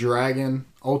the dragon.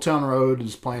 Old Town Road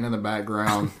is playing in the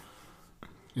background.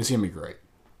 It's going to be great.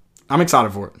 I'm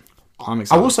excited for it.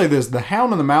 I will say this. The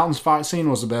Hound in the Mountains fight scene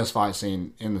was the best fight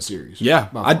scene in the series. Yeah.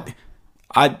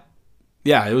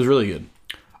 Yeah, it was really good.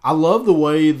 I love the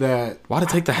way that... Why did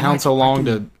it take the Hound so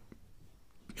long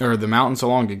or the Mountain so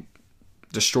long to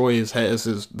destroy his head?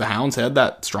 Is the Hound's head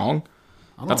that strong?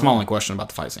 That's my only question about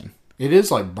the fight scene. It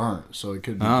is like burnt, so it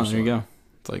could be... Oh, there you go.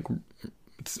 It's like,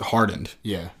 it's hardened.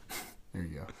 Yeah. There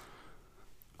you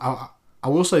go. I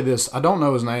will say this. I don't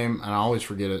know his name, and I always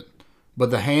forget it.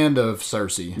 But the hand of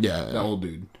Cersei. Yeah. The old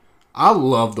dude. I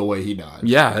love the way he died.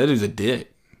 Yeah, it is a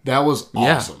dick. That was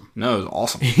awesome. Yeah. No, it was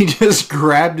awesome. He just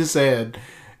grabbed his head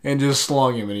and just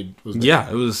slung him, and he was dead. Yeah,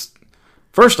 it was...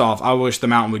 First off, I wish the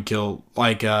Mountain would kill,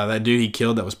 like, that dude he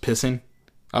killed that was pissing.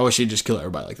 I wish he'd just kill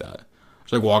everybody like that.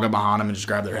 Just, like, walk up behind him and just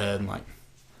grab their head and, like...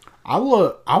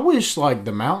 I wish, like,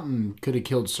 the Mountain could have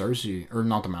killed Cersei. Or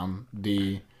not the Mountain.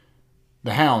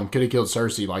 The Hound could have killed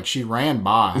Cersei. Like, she ran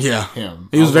by him.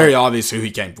 It was very obvious who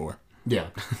he came for. Yeah.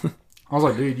 I was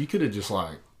like, dude, you could have just,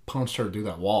 like, punched her through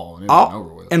that wall and it went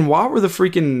over with. And why were the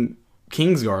freaking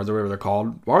Kingsguards, or whatever they're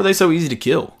called, why were they so easy to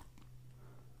kill?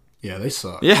 Yeah, they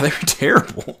suck. Yeah, they were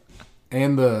terrible.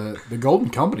 And the Golden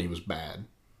Company was bad.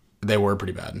 They were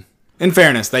pretty bad. In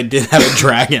fairness, they did have a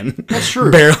dragon That's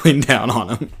true. barreling down on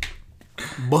them.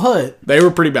 But they were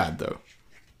pretty bad, though.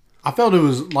 I felt it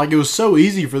was so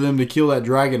easy for them to kill that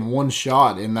dragon one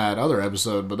shot in that other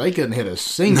episode, but they couldn't hit a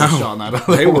single shot in that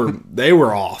other one. They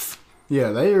were off. Yeah,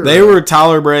 they were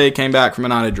Tyler Bray came back from a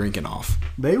night of drinking off.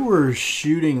 They were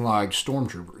shooting like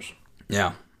stormtroopers.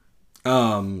 Yeah.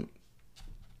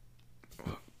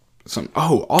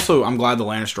 Also, I'm glad the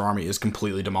Lannister army is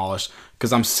completely demolished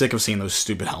because I'm sick of seeing those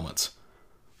stupid helmets.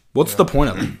 What's the point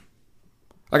of them?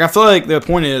 Like, I feel like the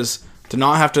point is to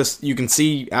not have to. You can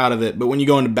see out of it, but when you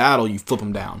go into battle, you flip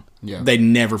them down. Yeah. They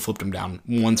never flipped them down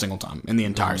one single time in the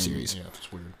entire series. Yeah,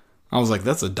 it's weird. I was like,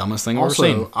 that's the dumbest thing I've ever Also,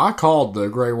 seen. I called the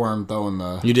Grey Worm throwing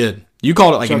the... You did. You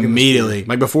called it like Chucking the immediately,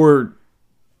 like before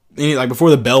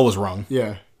the bell was rung.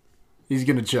 Yeah. He's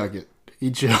going to chuck it.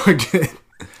 He chucked it.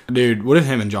 Dude, what if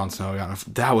him and Jon Snow got?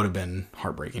 That would have been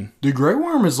heartbreaking. Dude, Grey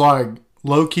Worm is like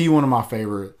low key one of my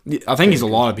favorite. I think he's a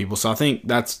lot of people, so I think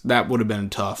that would have been a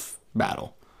tough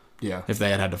battle. Yeah. If they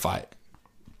had to fight.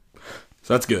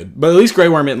 So that's good. But at least Grey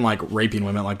Worm isn't like raping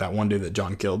women like that one dude that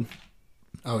Jon killed.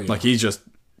 Oh yeah. Like he's just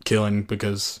killing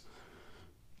because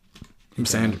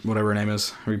whatever her name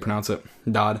is, how you pronounce it,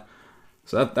 died.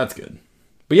 So that's good.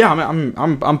 But yeah,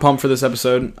 I'm pumped for this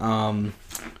episode. I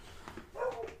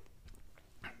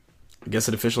guess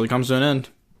it officially comes to an end.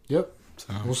 Yep.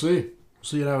 So we'll see. We'll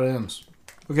see how it ends.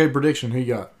 Okay, prediction. Who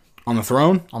you got On the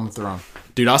throne? on the throne?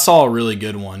 Dude, I saw a really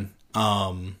good one.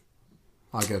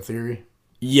 Like a theory.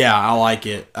 Yeah, I like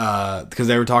it. Because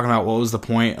they were talking about what was the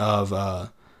point of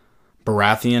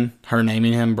Baratheon, her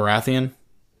naming him Baratheon,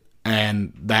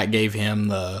 and that gave him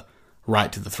the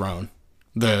right to the throne.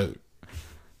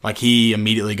 He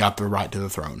immediately got the right to the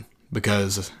throne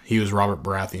because he was Robert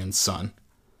Baratheon's son.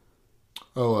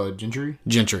 Oh, Gendry?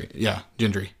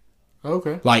 Gendry.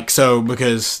 Okay.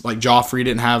 Because Joffrey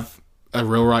didn't have a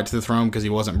real right to the throne because he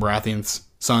wasn't Baratheon's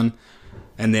son,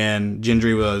 and then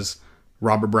Gendry was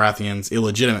Robert Baratheon's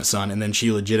illegitimate son, and then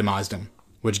she legitimized him,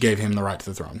 which gave him the right to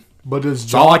the throne. But does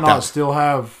So I Jon like not that. still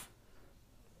have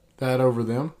that over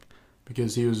them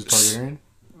because he was a Targaryen?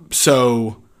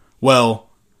 So, well,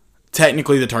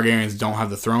 technically the Targaryens don't have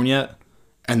the throne yet,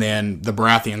 and then the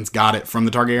Baratheons got it from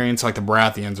the Targaryens. So, the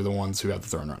Baratheons are the ones who have the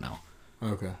throne right now.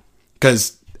 Okay.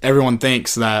 Because everyone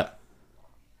thinks that,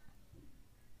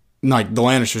 the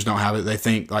Lannisters don't have it. They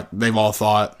think, they've all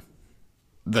thought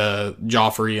the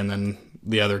Joffrey and then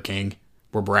the other king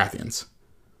were Baratheons.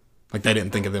 They didn't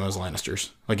think of them as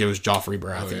Lannisters. It was Joffrey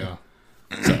Baratheon.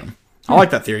 Oh, yeah. So, I like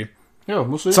that theory. Yeah,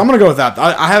 we'll see. So I'm gonna go with that.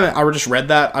 I just read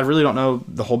that. I really don't know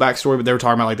the whole backstory, but they were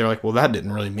talking about well, that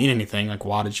didn't really mean anything.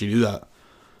 Why did she do that?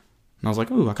 And I was like,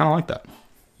 ooh, I kind of like that.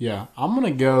 Yeah, I'm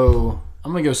gonna go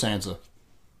Sansa.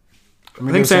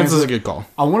 I think Sansa's a good call.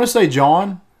 I want to say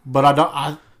Jon, but I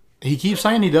don't. He keeps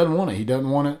saying he doesn't want it. He doesn't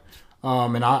want it,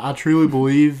 and I truly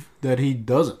believe that he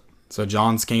doesn't. So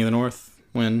Jon's King of the North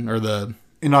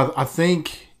And I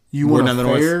think you want Warden a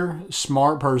of the fair,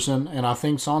 smart person, and I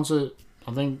think Sansa.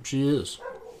 I think she is.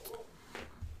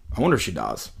 I wonder if she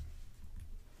dies.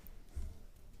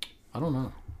 I don't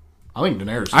know. I think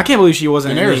Daenerys. I can't believe she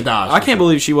wasn't. Daenerys dies. I can't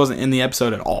believe she wasn't in the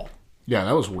episode at all. Yeah,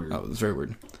 that was weird. That was very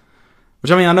weird.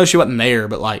 Which I know she wasn't there,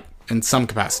 but in some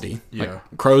capacity. Yeah.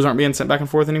 Crows aren't being sent back and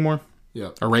forth anymore. Yeah.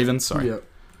 Or ravens. Sorry. Yeah.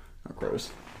 Not crows.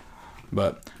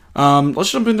 But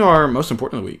let's jump into our most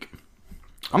important of the week.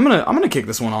 I'm gonna kick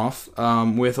this one off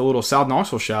with a little South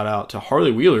Knoxville shout out to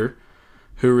Harley Wheeler,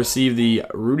 who received the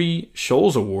Rudy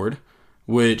Scholes Award,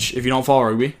 which, if you don't follow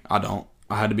rugby, I don't.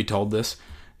 I had to be told this,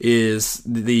 is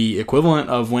the equivalent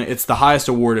of when it's the highest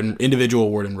award, an individual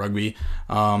award in rugby,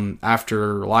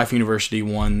 after Life University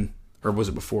won, or was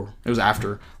it before? It was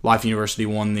after Life University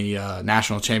won the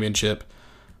national championship.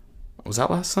 Was that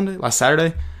last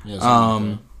Saturday?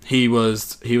 Yeah, he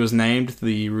was named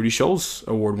the Rudy Scholes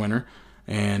Award winner,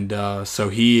 and so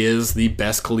he is the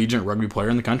best collegiate rugby player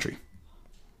in the country.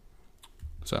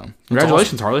 So,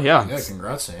 congratulations, awesome. Harley. Yeah. Yeah,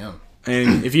 congrats to him.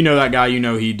 And if you know that guy, you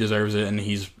know he deserves it, and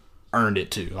he's earned it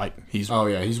too. He's Oh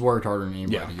yeah, he's worked harder than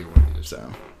anybody Yeah. to get what he is.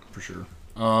 so. For sure.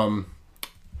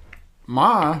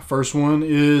 My first one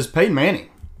is Peyton Manning.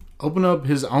 Opened up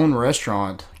his own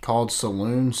restaurant called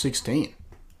Saloon 16.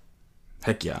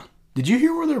 Heck yeah. Did you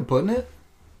hear where they're putting it?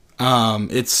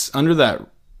 It's under that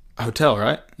hotel,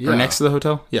 right? Yeah. Or next to the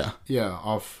hotel? Yeah. Yeah,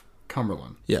 off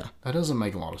Cumberland. Yeah. That doesn't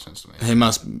make a lot of sense to me. He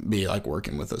must be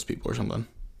working with those people or something.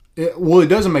 It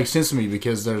doesn't make sense to me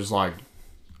because there's I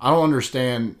don't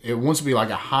understand. It wants to be a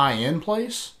high-end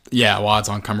place. Yeah, while it's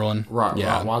on Cumberland. Right.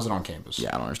 Yeah. Right. Why is it on campus? Yeah,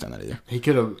 I don't understand that either. He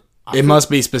could have. It must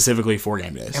be specifically for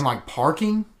game days. And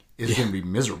parking is going to be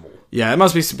miserable. Yeah, it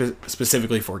must be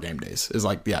specifically for game days is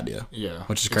the idea. Yeah.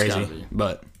 Which is it's gotta crazy. be.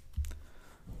 But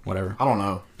whatever. I don't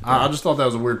know. I just thought that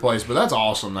was a weird place, but that's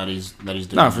awesome that he's doing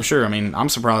No, that. for sure. I'm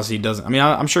surprised he doesn't.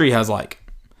 I'm sure he has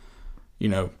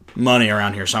money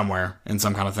around here somewhere in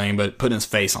some kind of thing, but putting his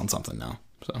face on something now.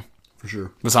 So For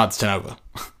sure. besides Tenova,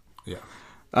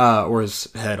 Yeah. or his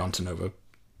head on Tenova,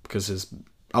 because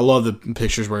I love the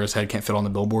pictures where his head can't fit on the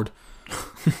billboard.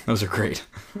 Those are great.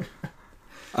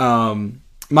 My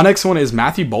next one is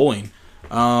Matthew Bowling.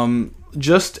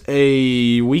 Just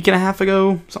a week and a half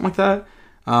ago, something like that.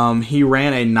 He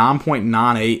ran a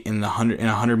 9.98 in the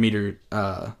 100 meter.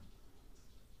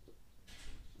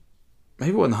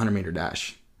 Maybe it wasn't the 100 meter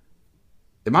dash.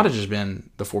 It might have just been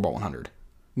the 4x100.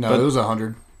 No, it was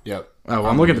 100. Yep. Oh,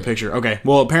 well, I'm looking at the picture. Okay.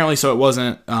 Well, apparently, so it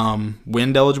wasn't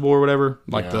wind eligible or whatever.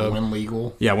 Wind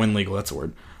legal. Yeah, wind legal. That's the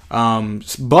word.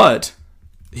 But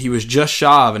he was just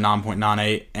shy of a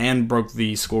 9.98 and broke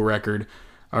the school record,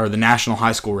 or the national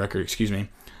high school record, excuse me,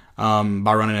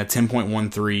 by running a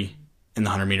 10.13 in the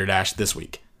 100 meter dash this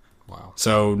week. Wow.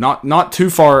 So not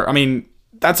too far. I mean,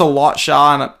 that's a lot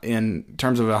shy in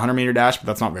terms of a 100 meter dash, but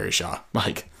that's not very shy.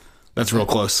 Like, that's real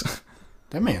close.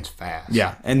 That man's fast.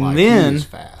 Yeah, and like, then he is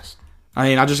fast. I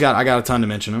mean, I got a ton to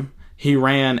mention him. He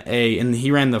ran the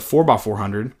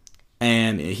 4x400,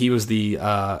 and he was the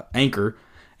anchor,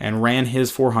 and ran his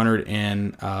 400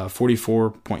 in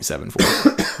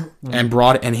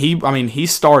 44.74, he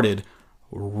started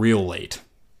real late,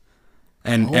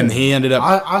 and he ended up.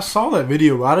 I saw that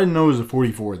video, but I didn't know it was a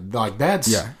 44. Like that's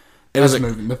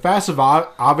moving. The fastest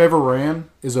I've ever ran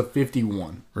is a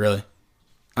 51. Really.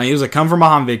 I mean, it was a come from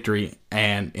behind victory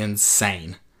and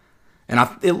insane. And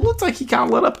it looked like he kind of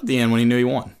let up at the end when he knew he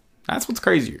won. That's what's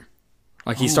crazier.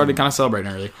 Like, he started kind of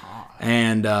celebrating early.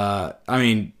 And, I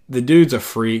mean, the dude's a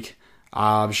freak.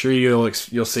 I'm sure you'll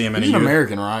see him in a year. He's an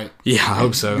American, right? Yeah, I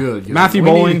hope so. Good. Matthew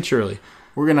Bowling, surely.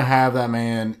 We're going to have that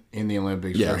man in the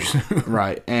Olympics very soon.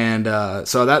 Right. And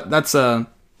so that's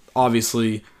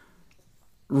obviously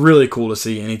really cool to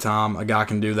see anytime a guy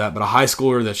can do that. But a high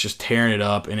schooler that's just tearing it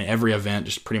up in every event,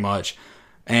 just pretty much.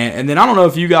 And then I don't know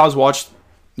if you guys watched,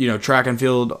 track and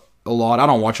field a lot. I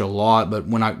don't watch a lot, but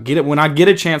when I get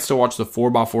a chance to watch the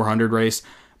 4x400 race,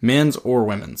 men's or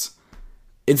women's,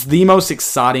 it's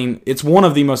one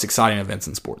of the most exciting events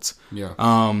in sports.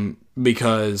 Yeah.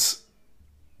 Because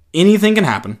anything can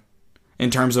happen in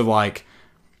terms of, like,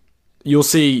 you'll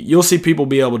see people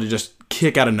be able to just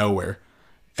kick out of nowhere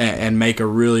and make a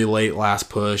really late last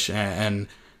push, and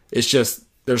it's just,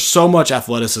 there's so much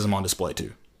athleticism on display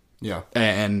too. Yeah.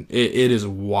 And it is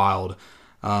wild.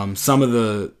 Some of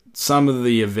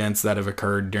the events that have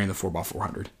occurred during the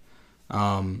 4x400.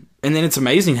 And then it's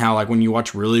amazing how, like, when you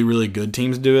watch really, really good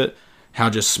teams do it, how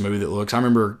just smooth it looks. I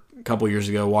remember a couple years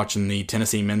ago watching the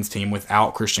Tennessee men's team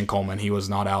without Christian Coleman. He was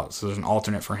not out, so there's an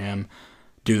alternate for him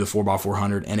do the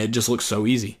 4x400, and it just looks so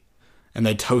easy. And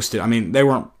they toasted. I mean, they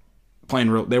weren't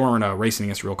racing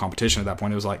against real competition at that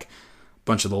point. It was like a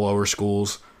bunch of the lower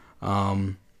schools,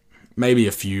 maybe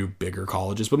a few bigger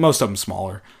colleges, but most of them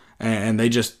smaller. And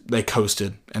they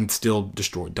coasted and still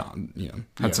destroyed time.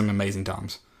 Had some amazing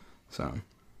times. So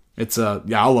it's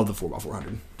I love the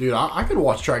 4x400. Dude, I could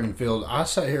watch track and field. I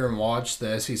sat here and watched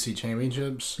the SEC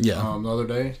championships the other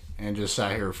day, and just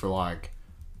sat here for like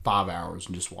 5 hours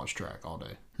and just watched track all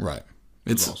day. Right.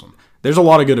 It's awesome. There's a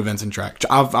lot of good events in track.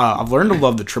 I've learned to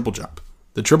love the triple jump.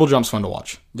 The triple jump's fun to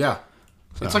watch. Yeah.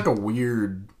 So. It's like a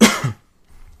weird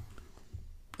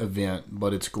event,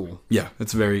 but it's cool. Yeah,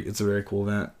 it's a very cool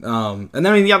event. And then,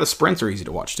 I mean, the sprints are easy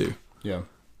to watch too. Yeah.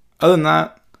 Other than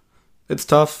that, it's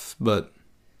tough, but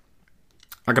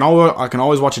I can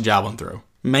always watch a javelin throw,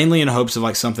 mainly in hopes of,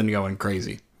 like, something going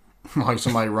crazy. Like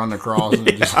somebody running across and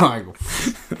just like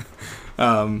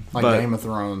Game of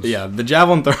Thrones. Yeah, the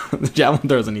javelin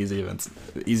throw is an easy event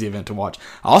to watch.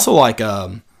 I also like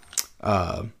high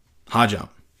jump,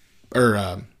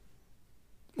 or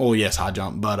high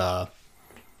jump, but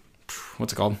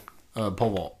what's it called? Pole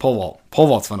vault. Pole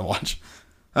vault's fun to watch.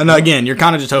 And again, you're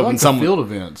kind of just hoping someone field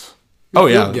events.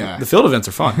 The field events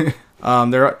are fun.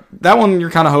 That one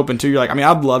you're kind of hoping too. You're like, I mean,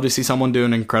 I'd love to see someone do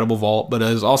an incredible vault, but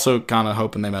I was also kind of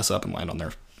hoping they mess up and land on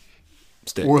their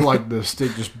stick, or like the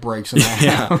stick just breaks in half.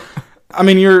 Yeah. I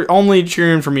mean, you're only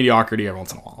cheering for mediocrity every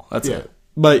once in a while. That's it.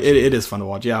 But it is fun to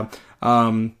watch. Yeah.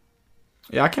 I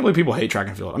can't believe people hate track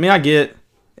and field. I mean, I get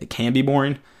it can be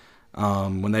boring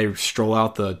when they stroll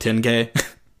out the 10K.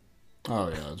 Oh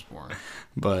yeah, that's boring.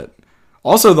 But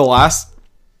also the last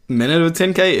minute of a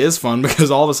 10K is fun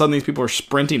because all of a sudden these people are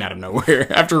sprinting out of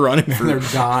nowhere after running for they're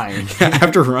dying.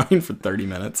 After running for 30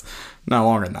 minutes. No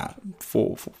longer than that.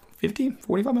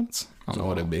 45 minutes? I don't know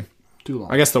what it'd be. Too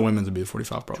long. I guess the women's would be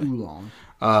 45 probably. Too long.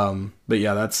 But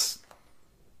yeah, that's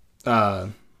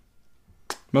you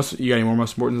got any more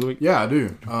most important this week? Yeah, I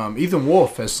do. Ethan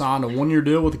Wolf has signed a 1-year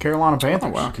deal with the Carolina Panthers.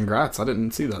 Oh, wow. Congrats. I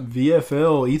didn't see that.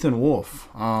 VFL Ethan Wolf.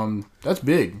 That's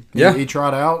big. Yeah. He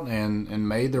tried out and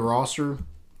made the roster.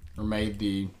 Or made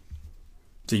the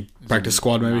practice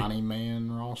squad, maybe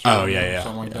 90-man roster. Oh yeah,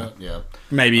 something like that. Yeah,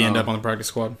 maybe end up on the practice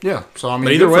squad. Yeah, so I mean,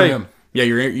 but either way, him. yeah,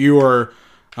 you are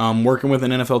Working with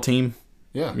an NFL team,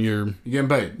 Yeah. you're You're getting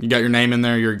paid. you got your name in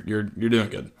there. You're doing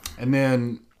good. And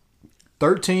then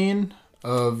 13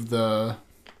 of the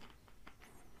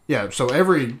so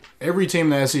every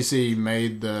team in the SEC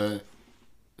made the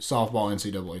softball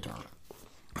NCAA tournament.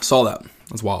 I saw that.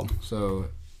 That's wild. So,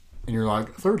 and you're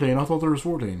like 13. I thought there was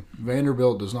 14.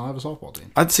 Vanderbilt does not have a softball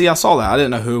team. I saw that. I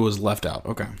didn't know who was left out.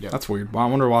 Okay, Yeah. that's weird. Well, I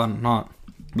wonder why not.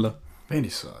 Blah.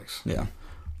 Vandy sucks. Yeah,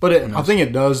 But I think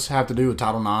it does have to do with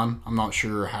Title IX. I'm not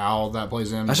sure how that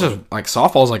plays in. that's but- just like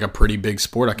softball's like a pretty big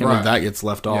sport. I can't believe Right. that gets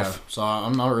left yeah. off. So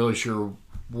I'm not really sure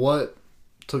what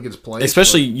took its place.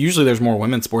 Especially usually there's more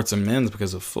women's sports than men's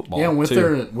because of football. Yeah, and with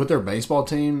too. their baseball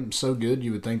team so good,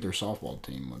 you would think their softball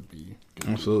team would be good.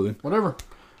 Absolutely. Whatever.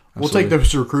 We'll Absolutely. take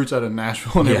those recruits out of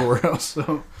Nashville and Yeah. everywhere else.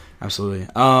 So Absolutely.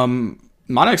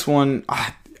 My next one,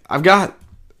 I got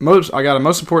a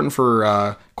most important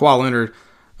for Kawhi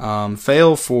Leonard.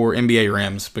 Fail for NBA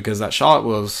rims because that shot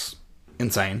was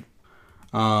insane.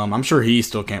 I'm sure he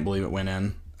still can't believe it went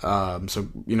in. So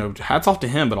hats off to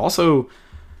him. But also,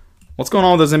 what's going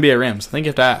on with those NBA rims? I think you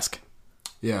have to ask.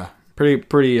 yeah, Pretty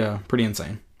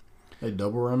insane. they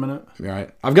double rim in it. All right.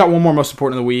 I've got one more most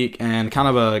important of the week and kind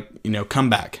of a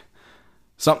comeback.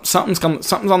 Something's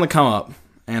on the come up,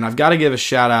 and I've got to give a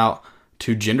shout out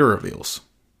to gender reveals.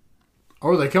 Oh,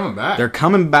 are they coming back? They're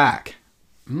coming back.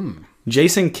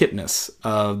 Jason Kipnis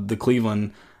of the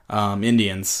Cleveland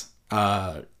Indians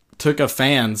took a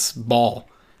fan's ball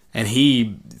and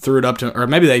he threw it up to him, or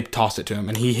maybe they tossed it to him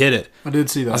and he hit it. I did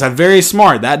see that. I said, very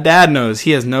smart. That dad knows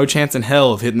he has no chance in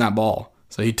hell of hitting that ball.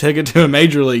 So he took it to a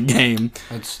major league game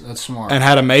That's smart. and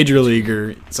had a major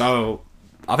leaguer. So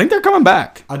I think they're coming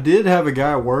back. I did have a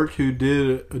guy at work who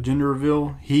did a gender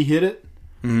reveal. He hit it.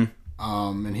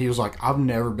 And he was like, I've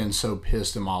never been so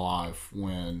pissed in my life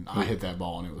when I hit that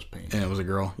ball and it was pink. And it was a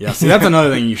girl. Yeah, see, that's another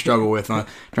thing you struggle with in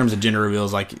terms of gender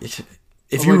reveals. Like,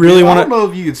 if you Like, really I want don't to, know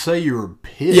if you could say you were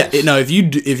pissed. yeah, no, if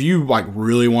you like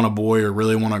really want a boy or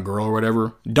really want a girl or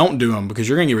whatever, don't do them because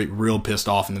you're gonna get real pissed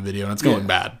off in the video and it's gonna look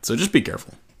bad. So just be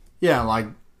careful. Yeah, like,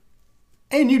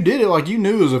 and you did it like you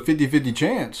knew it was a 50-50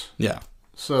 chance. Yeah,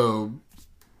 So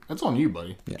that's on you,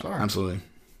 buddy. yeah, Sorry. absolutely.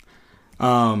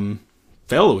 Fail of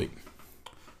the week.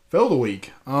 Fail of the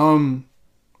week. I'm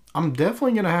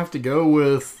definitely gonna have to go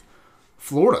with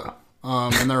Florida.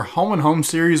 And their home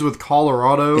series with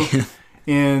Colorado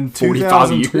in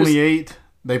 45 years. 2028.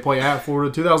 They play at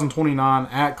Florida. 2029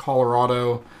 at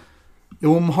Colorado. It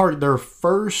will mark their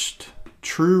first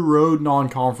true road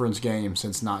non-conference game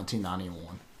since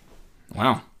 1991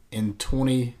 Wow, in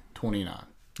 2029.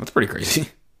 that's pretty crazy.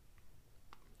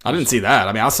 I didn't see that.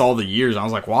 I mean, I saw the years. And I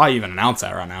was like, why even announce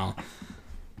that right now?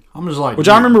 I'm just like, Which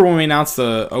I remember when we announced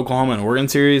the Oklahoma and Oregon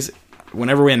series.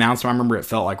 Whenever we announced them, I remember it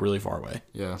felt like really far away.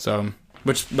 Yeah. So,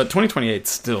 but 2028 's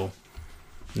still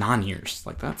 9 years.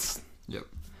 Like that's Yep.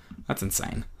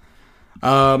 insane.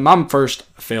 My first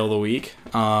fail of the week.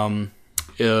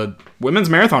 Women's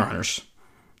marathon runners.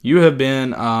 You have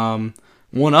been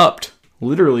one-upped,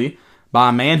 literally, by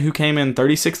a man who came in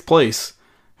 36th place,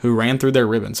 who ran through their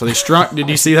ribbon. So they strung. Did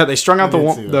you see that? They strung out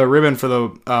did see that. the ribbon for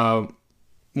the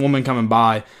woman coming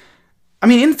by. I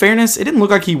mean, in fairness, it didn't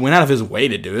look like he went out of his way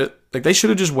to do it. Like, they should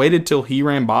have just waited till he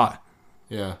ran by.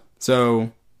 Yeah.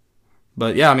 So,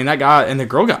 but yeah, I mean, that guy, and the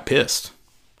girl got pissed.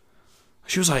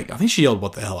 She was like, I think she yelled,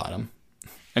 "What the hell," at him.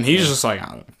 And he's just like,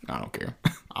 I don't care.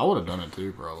 I would have done it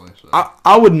too, probably. So.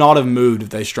 I would not have moved if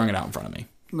they strung it out in front of me.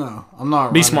 No, I'm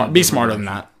not. Be running smart. in a Be different smarter than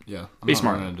direction. that. Yeah. I'm Be not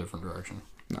smart. running in a different direction.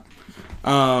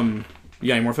 You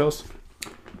got any more fails?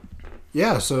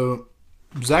 Yeah, so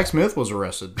Zach Smith was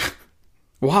arrested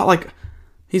Well, like,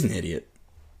 he's an idiot.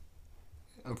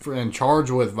 and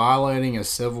charged with violating a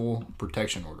civil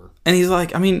protection order. And he's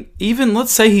like, I mean, even,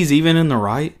 let's say he's even in the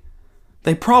right.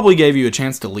 They probably gave you a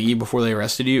chance to leave before they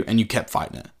arrested you, and you kept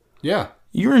fighting it. Yeah.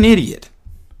 You're an idiot.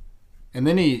 And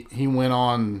then he went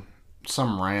on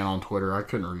some rant on Twitter. I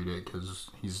couldn't read it because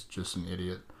he's just an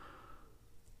idiot.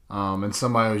 And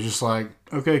somebody was just like,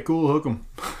 okay, cool, hook him.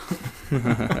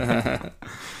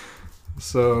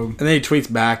 So, And then he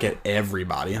tweets back at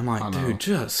everybody. I'm like, I know. dude,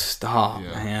 just stop,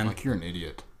 yeah, man. like you're an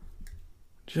idiot.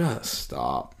 Just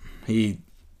stop. He's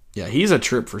a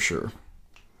trip for sure.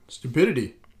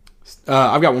 Stupidity.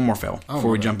 I've got one more fail Oh,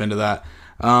 before we okay. jump into that.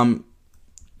 I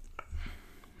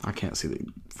can't see the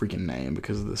freaking name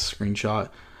because of the screenshot.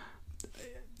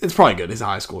 It's probably good. He's a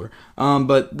high schooler.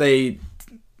 But I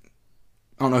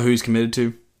don't know who he's committed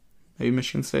to. Maybe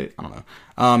Michigan State? I don't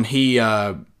know. He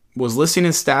was listing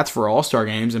his stats for All-Star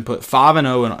games and put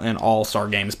 5-0 in All-Star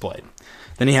games played.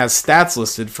 Then he has stats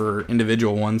listed for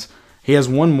individual ones. He has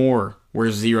one more where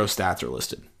 0 stats are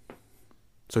listed.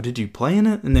 So did you play in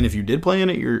it? And then if you did play in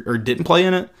it, or didn't play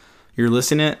in it, you're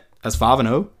listing it as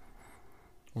 5-0.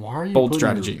 Why are you Bold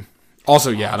strategy.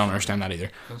 Also, yeah, I don't understand that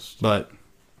either. But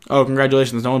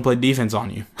congratulations! No one played defense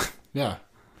on you. Yeah.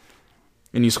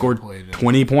 And you scored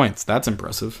 20 points. That's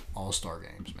impressive. All-star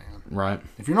games, man. Right.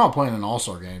 If you're not playing in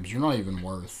all-star games, you're not even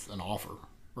worth an offer,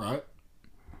 right?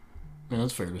 I mean,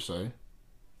 that's fair to say.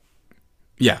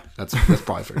 Yeah, that's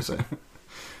probably fair to say.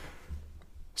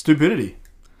 Stupidity.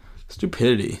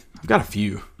 I've got a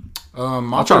few.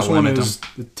 My first one is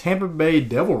the Tampa Bay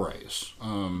Devil Rays.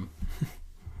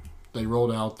 They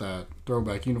rolled out that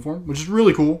throwback uniform, which is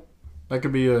really cool. That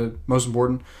could be most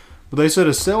important. But they said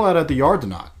a sellout at the Yard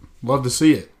tonight. Love to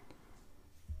see it.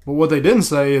 But what they didn't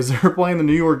say is they're playing the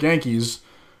New York Yankees,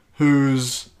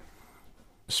 whose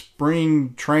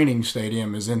spring training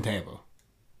stadium is in Tampa.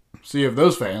 So you have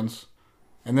those fans,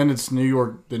 and then it's the New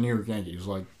York Yankees.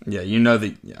 Like, yeah,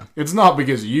 it's not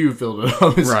because you filled it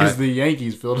up; it's because the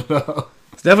Yankees filled it up.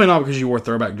 It's definitely not because you wore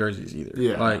throwback jerseys either.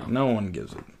 Yeah, no one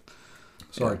gives it.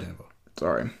 Sorry, Tampa.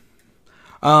 Sorry.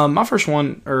 My first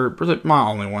one, or my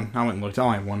only one. I went and looked. I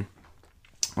only have one.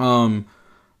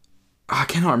 I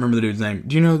cannot remember the dude's name.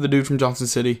 Do you know the dude from Johnson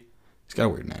City? He's got a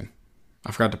weird name.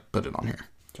 I forgot to put it on here.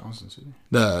 Johnson City.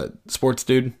 The sports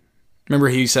dude. Remember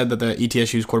he said that the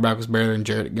ETSU's quarterback was better than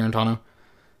Jarrett Garantano?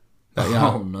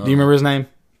 Oh, no. Do you remember his name?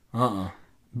 Uh-uh.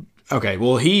 Okay,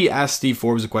 well, he asked Steve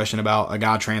Forbes a question about a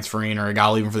guy transferring or a guy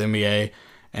leaving for the NBA,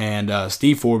 and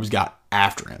Steve Forbes got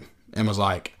after him and was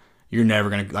like, you're never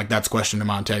going to, that's questioning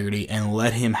my integrity, and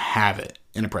let him have it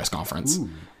in a press conference. Ooh.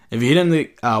 If you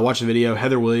didn't watch the video,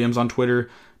 Heather Williams on Twitter,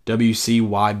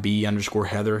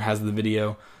 WCYB_Heather has the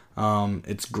video.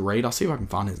 It's great. I'll see if I can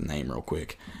find his name real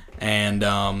quick. And,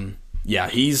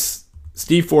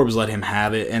 Steve Forbes let him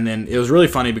have it. And then it was really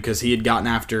funny because he had gotten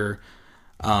after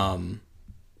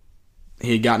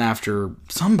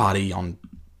somebody on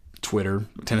Twitter,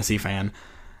 a Tennessee fan.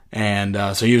 And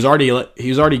so he was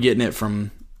already getting it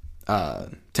from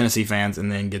Tennessee fans, and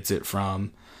then gets it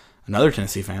from another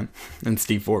Tennessee fan and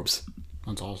Steve Forbes.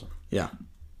 That's awesome. Yeah.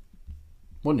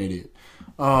 What an idiot.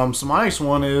 So my next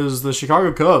one is the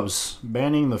Chicago Cubs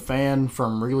banning the fan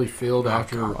from Wrigley Field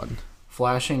after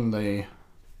flashing the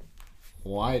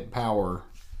white power.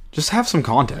 Just have some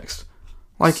context.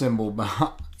 Symbol.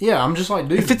 Yeah, I'm just like,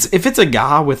 dude. If it's a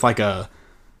guy with a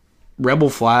rebel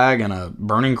flag and a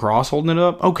burning cross holding it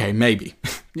up, okay, maybe.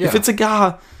 Yeah. If it's a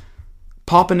guy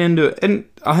popping into it, and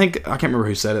I can't remember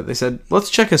who said it. They said, let's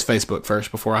check his Facebook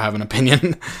first before I have an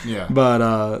opinion. Yeah. But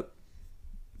I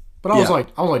was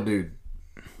like, dude,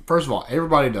 first of all,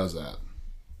 everybody does that.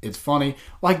 It's funny.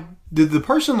 Did the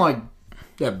person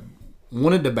that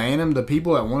wanted to ban him, the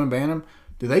people that want to ban him,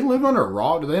 do they live under a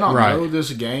rock? Do they not know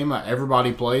this game that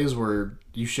everybody plays where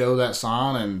you show that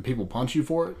sign and people punch you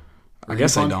for it? I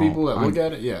guess they don't. People that look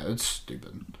at it? Yeah, it's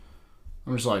stupid.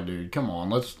 I'm just like, dude, come on.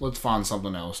 Let's find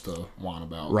something else to whine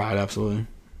about. Right, absolutely.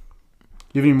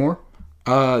 You have any more?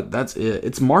 That's it.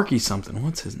 It's Marky something.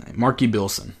 What's his name? Marky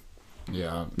Bilson.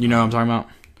 Yeah. You know what I'm talking about?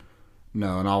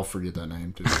 No, and I'll forget that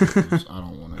name too, because I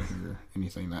don't want to hear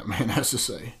anything that man has to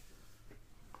say.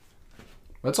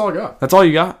 That's all I got. That's all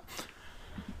you got?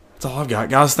 That's all I've got.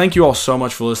 Guys, thank you all so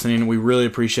much for listening. We really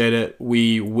appreciate it.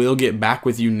 We will get back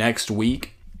with you next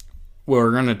week.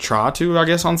 We're going to try to, I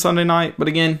guess, on Sunday night. But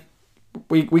again,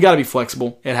 we got to be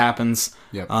flexible. It happens.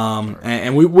 Yep.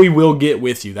 And we will get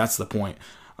with you. That's the point.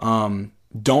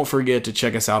 Don't forget to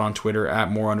check us out on Twitter at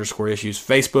 @more_issues.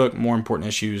 Facebook, More Important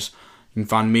Issues. You can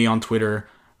find me on Twitter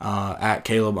at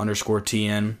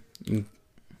Caleb_TN.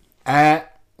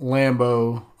 At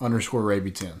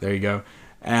Lambo_Raby10. There you go.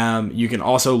 You can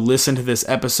also listen to this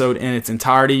episode in its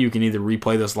entirety. You can either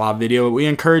replay this live video. We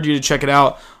encourage you to check it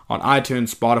out on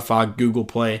iTunes, Spotify, Google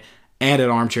Play, and at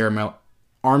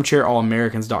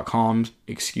armchairallamericans.com.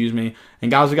 Excuse me. And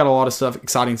guys, we got a lot of stuff,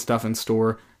 exciting stuff in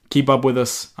store. Keep up with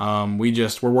us.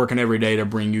 We're working every day to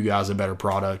bring you guys a better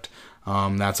product.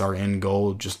 That's our end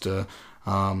goal, just to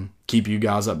keep you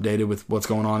guys updated with what's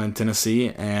going on in Tennessee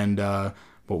and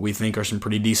what we think are some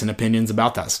pretty decent opinions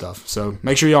about that stuff. So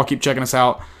make sure y'all keep checking us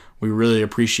out. We really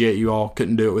appreciate you all.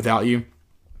 Couldn't do it without you.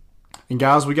 And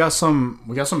guys, we got some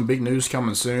big news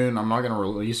coming soon. I'm not going to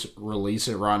release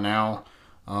it right now.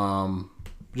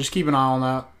 Just keep an eye on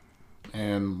that,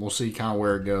 and we'll see kind of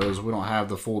where it goes. We don't have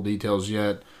the full details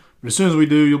yet, but as soon as we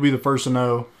do, you'll be the first to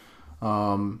know.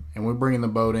 And we're bringing the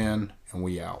boat in, and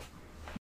we out.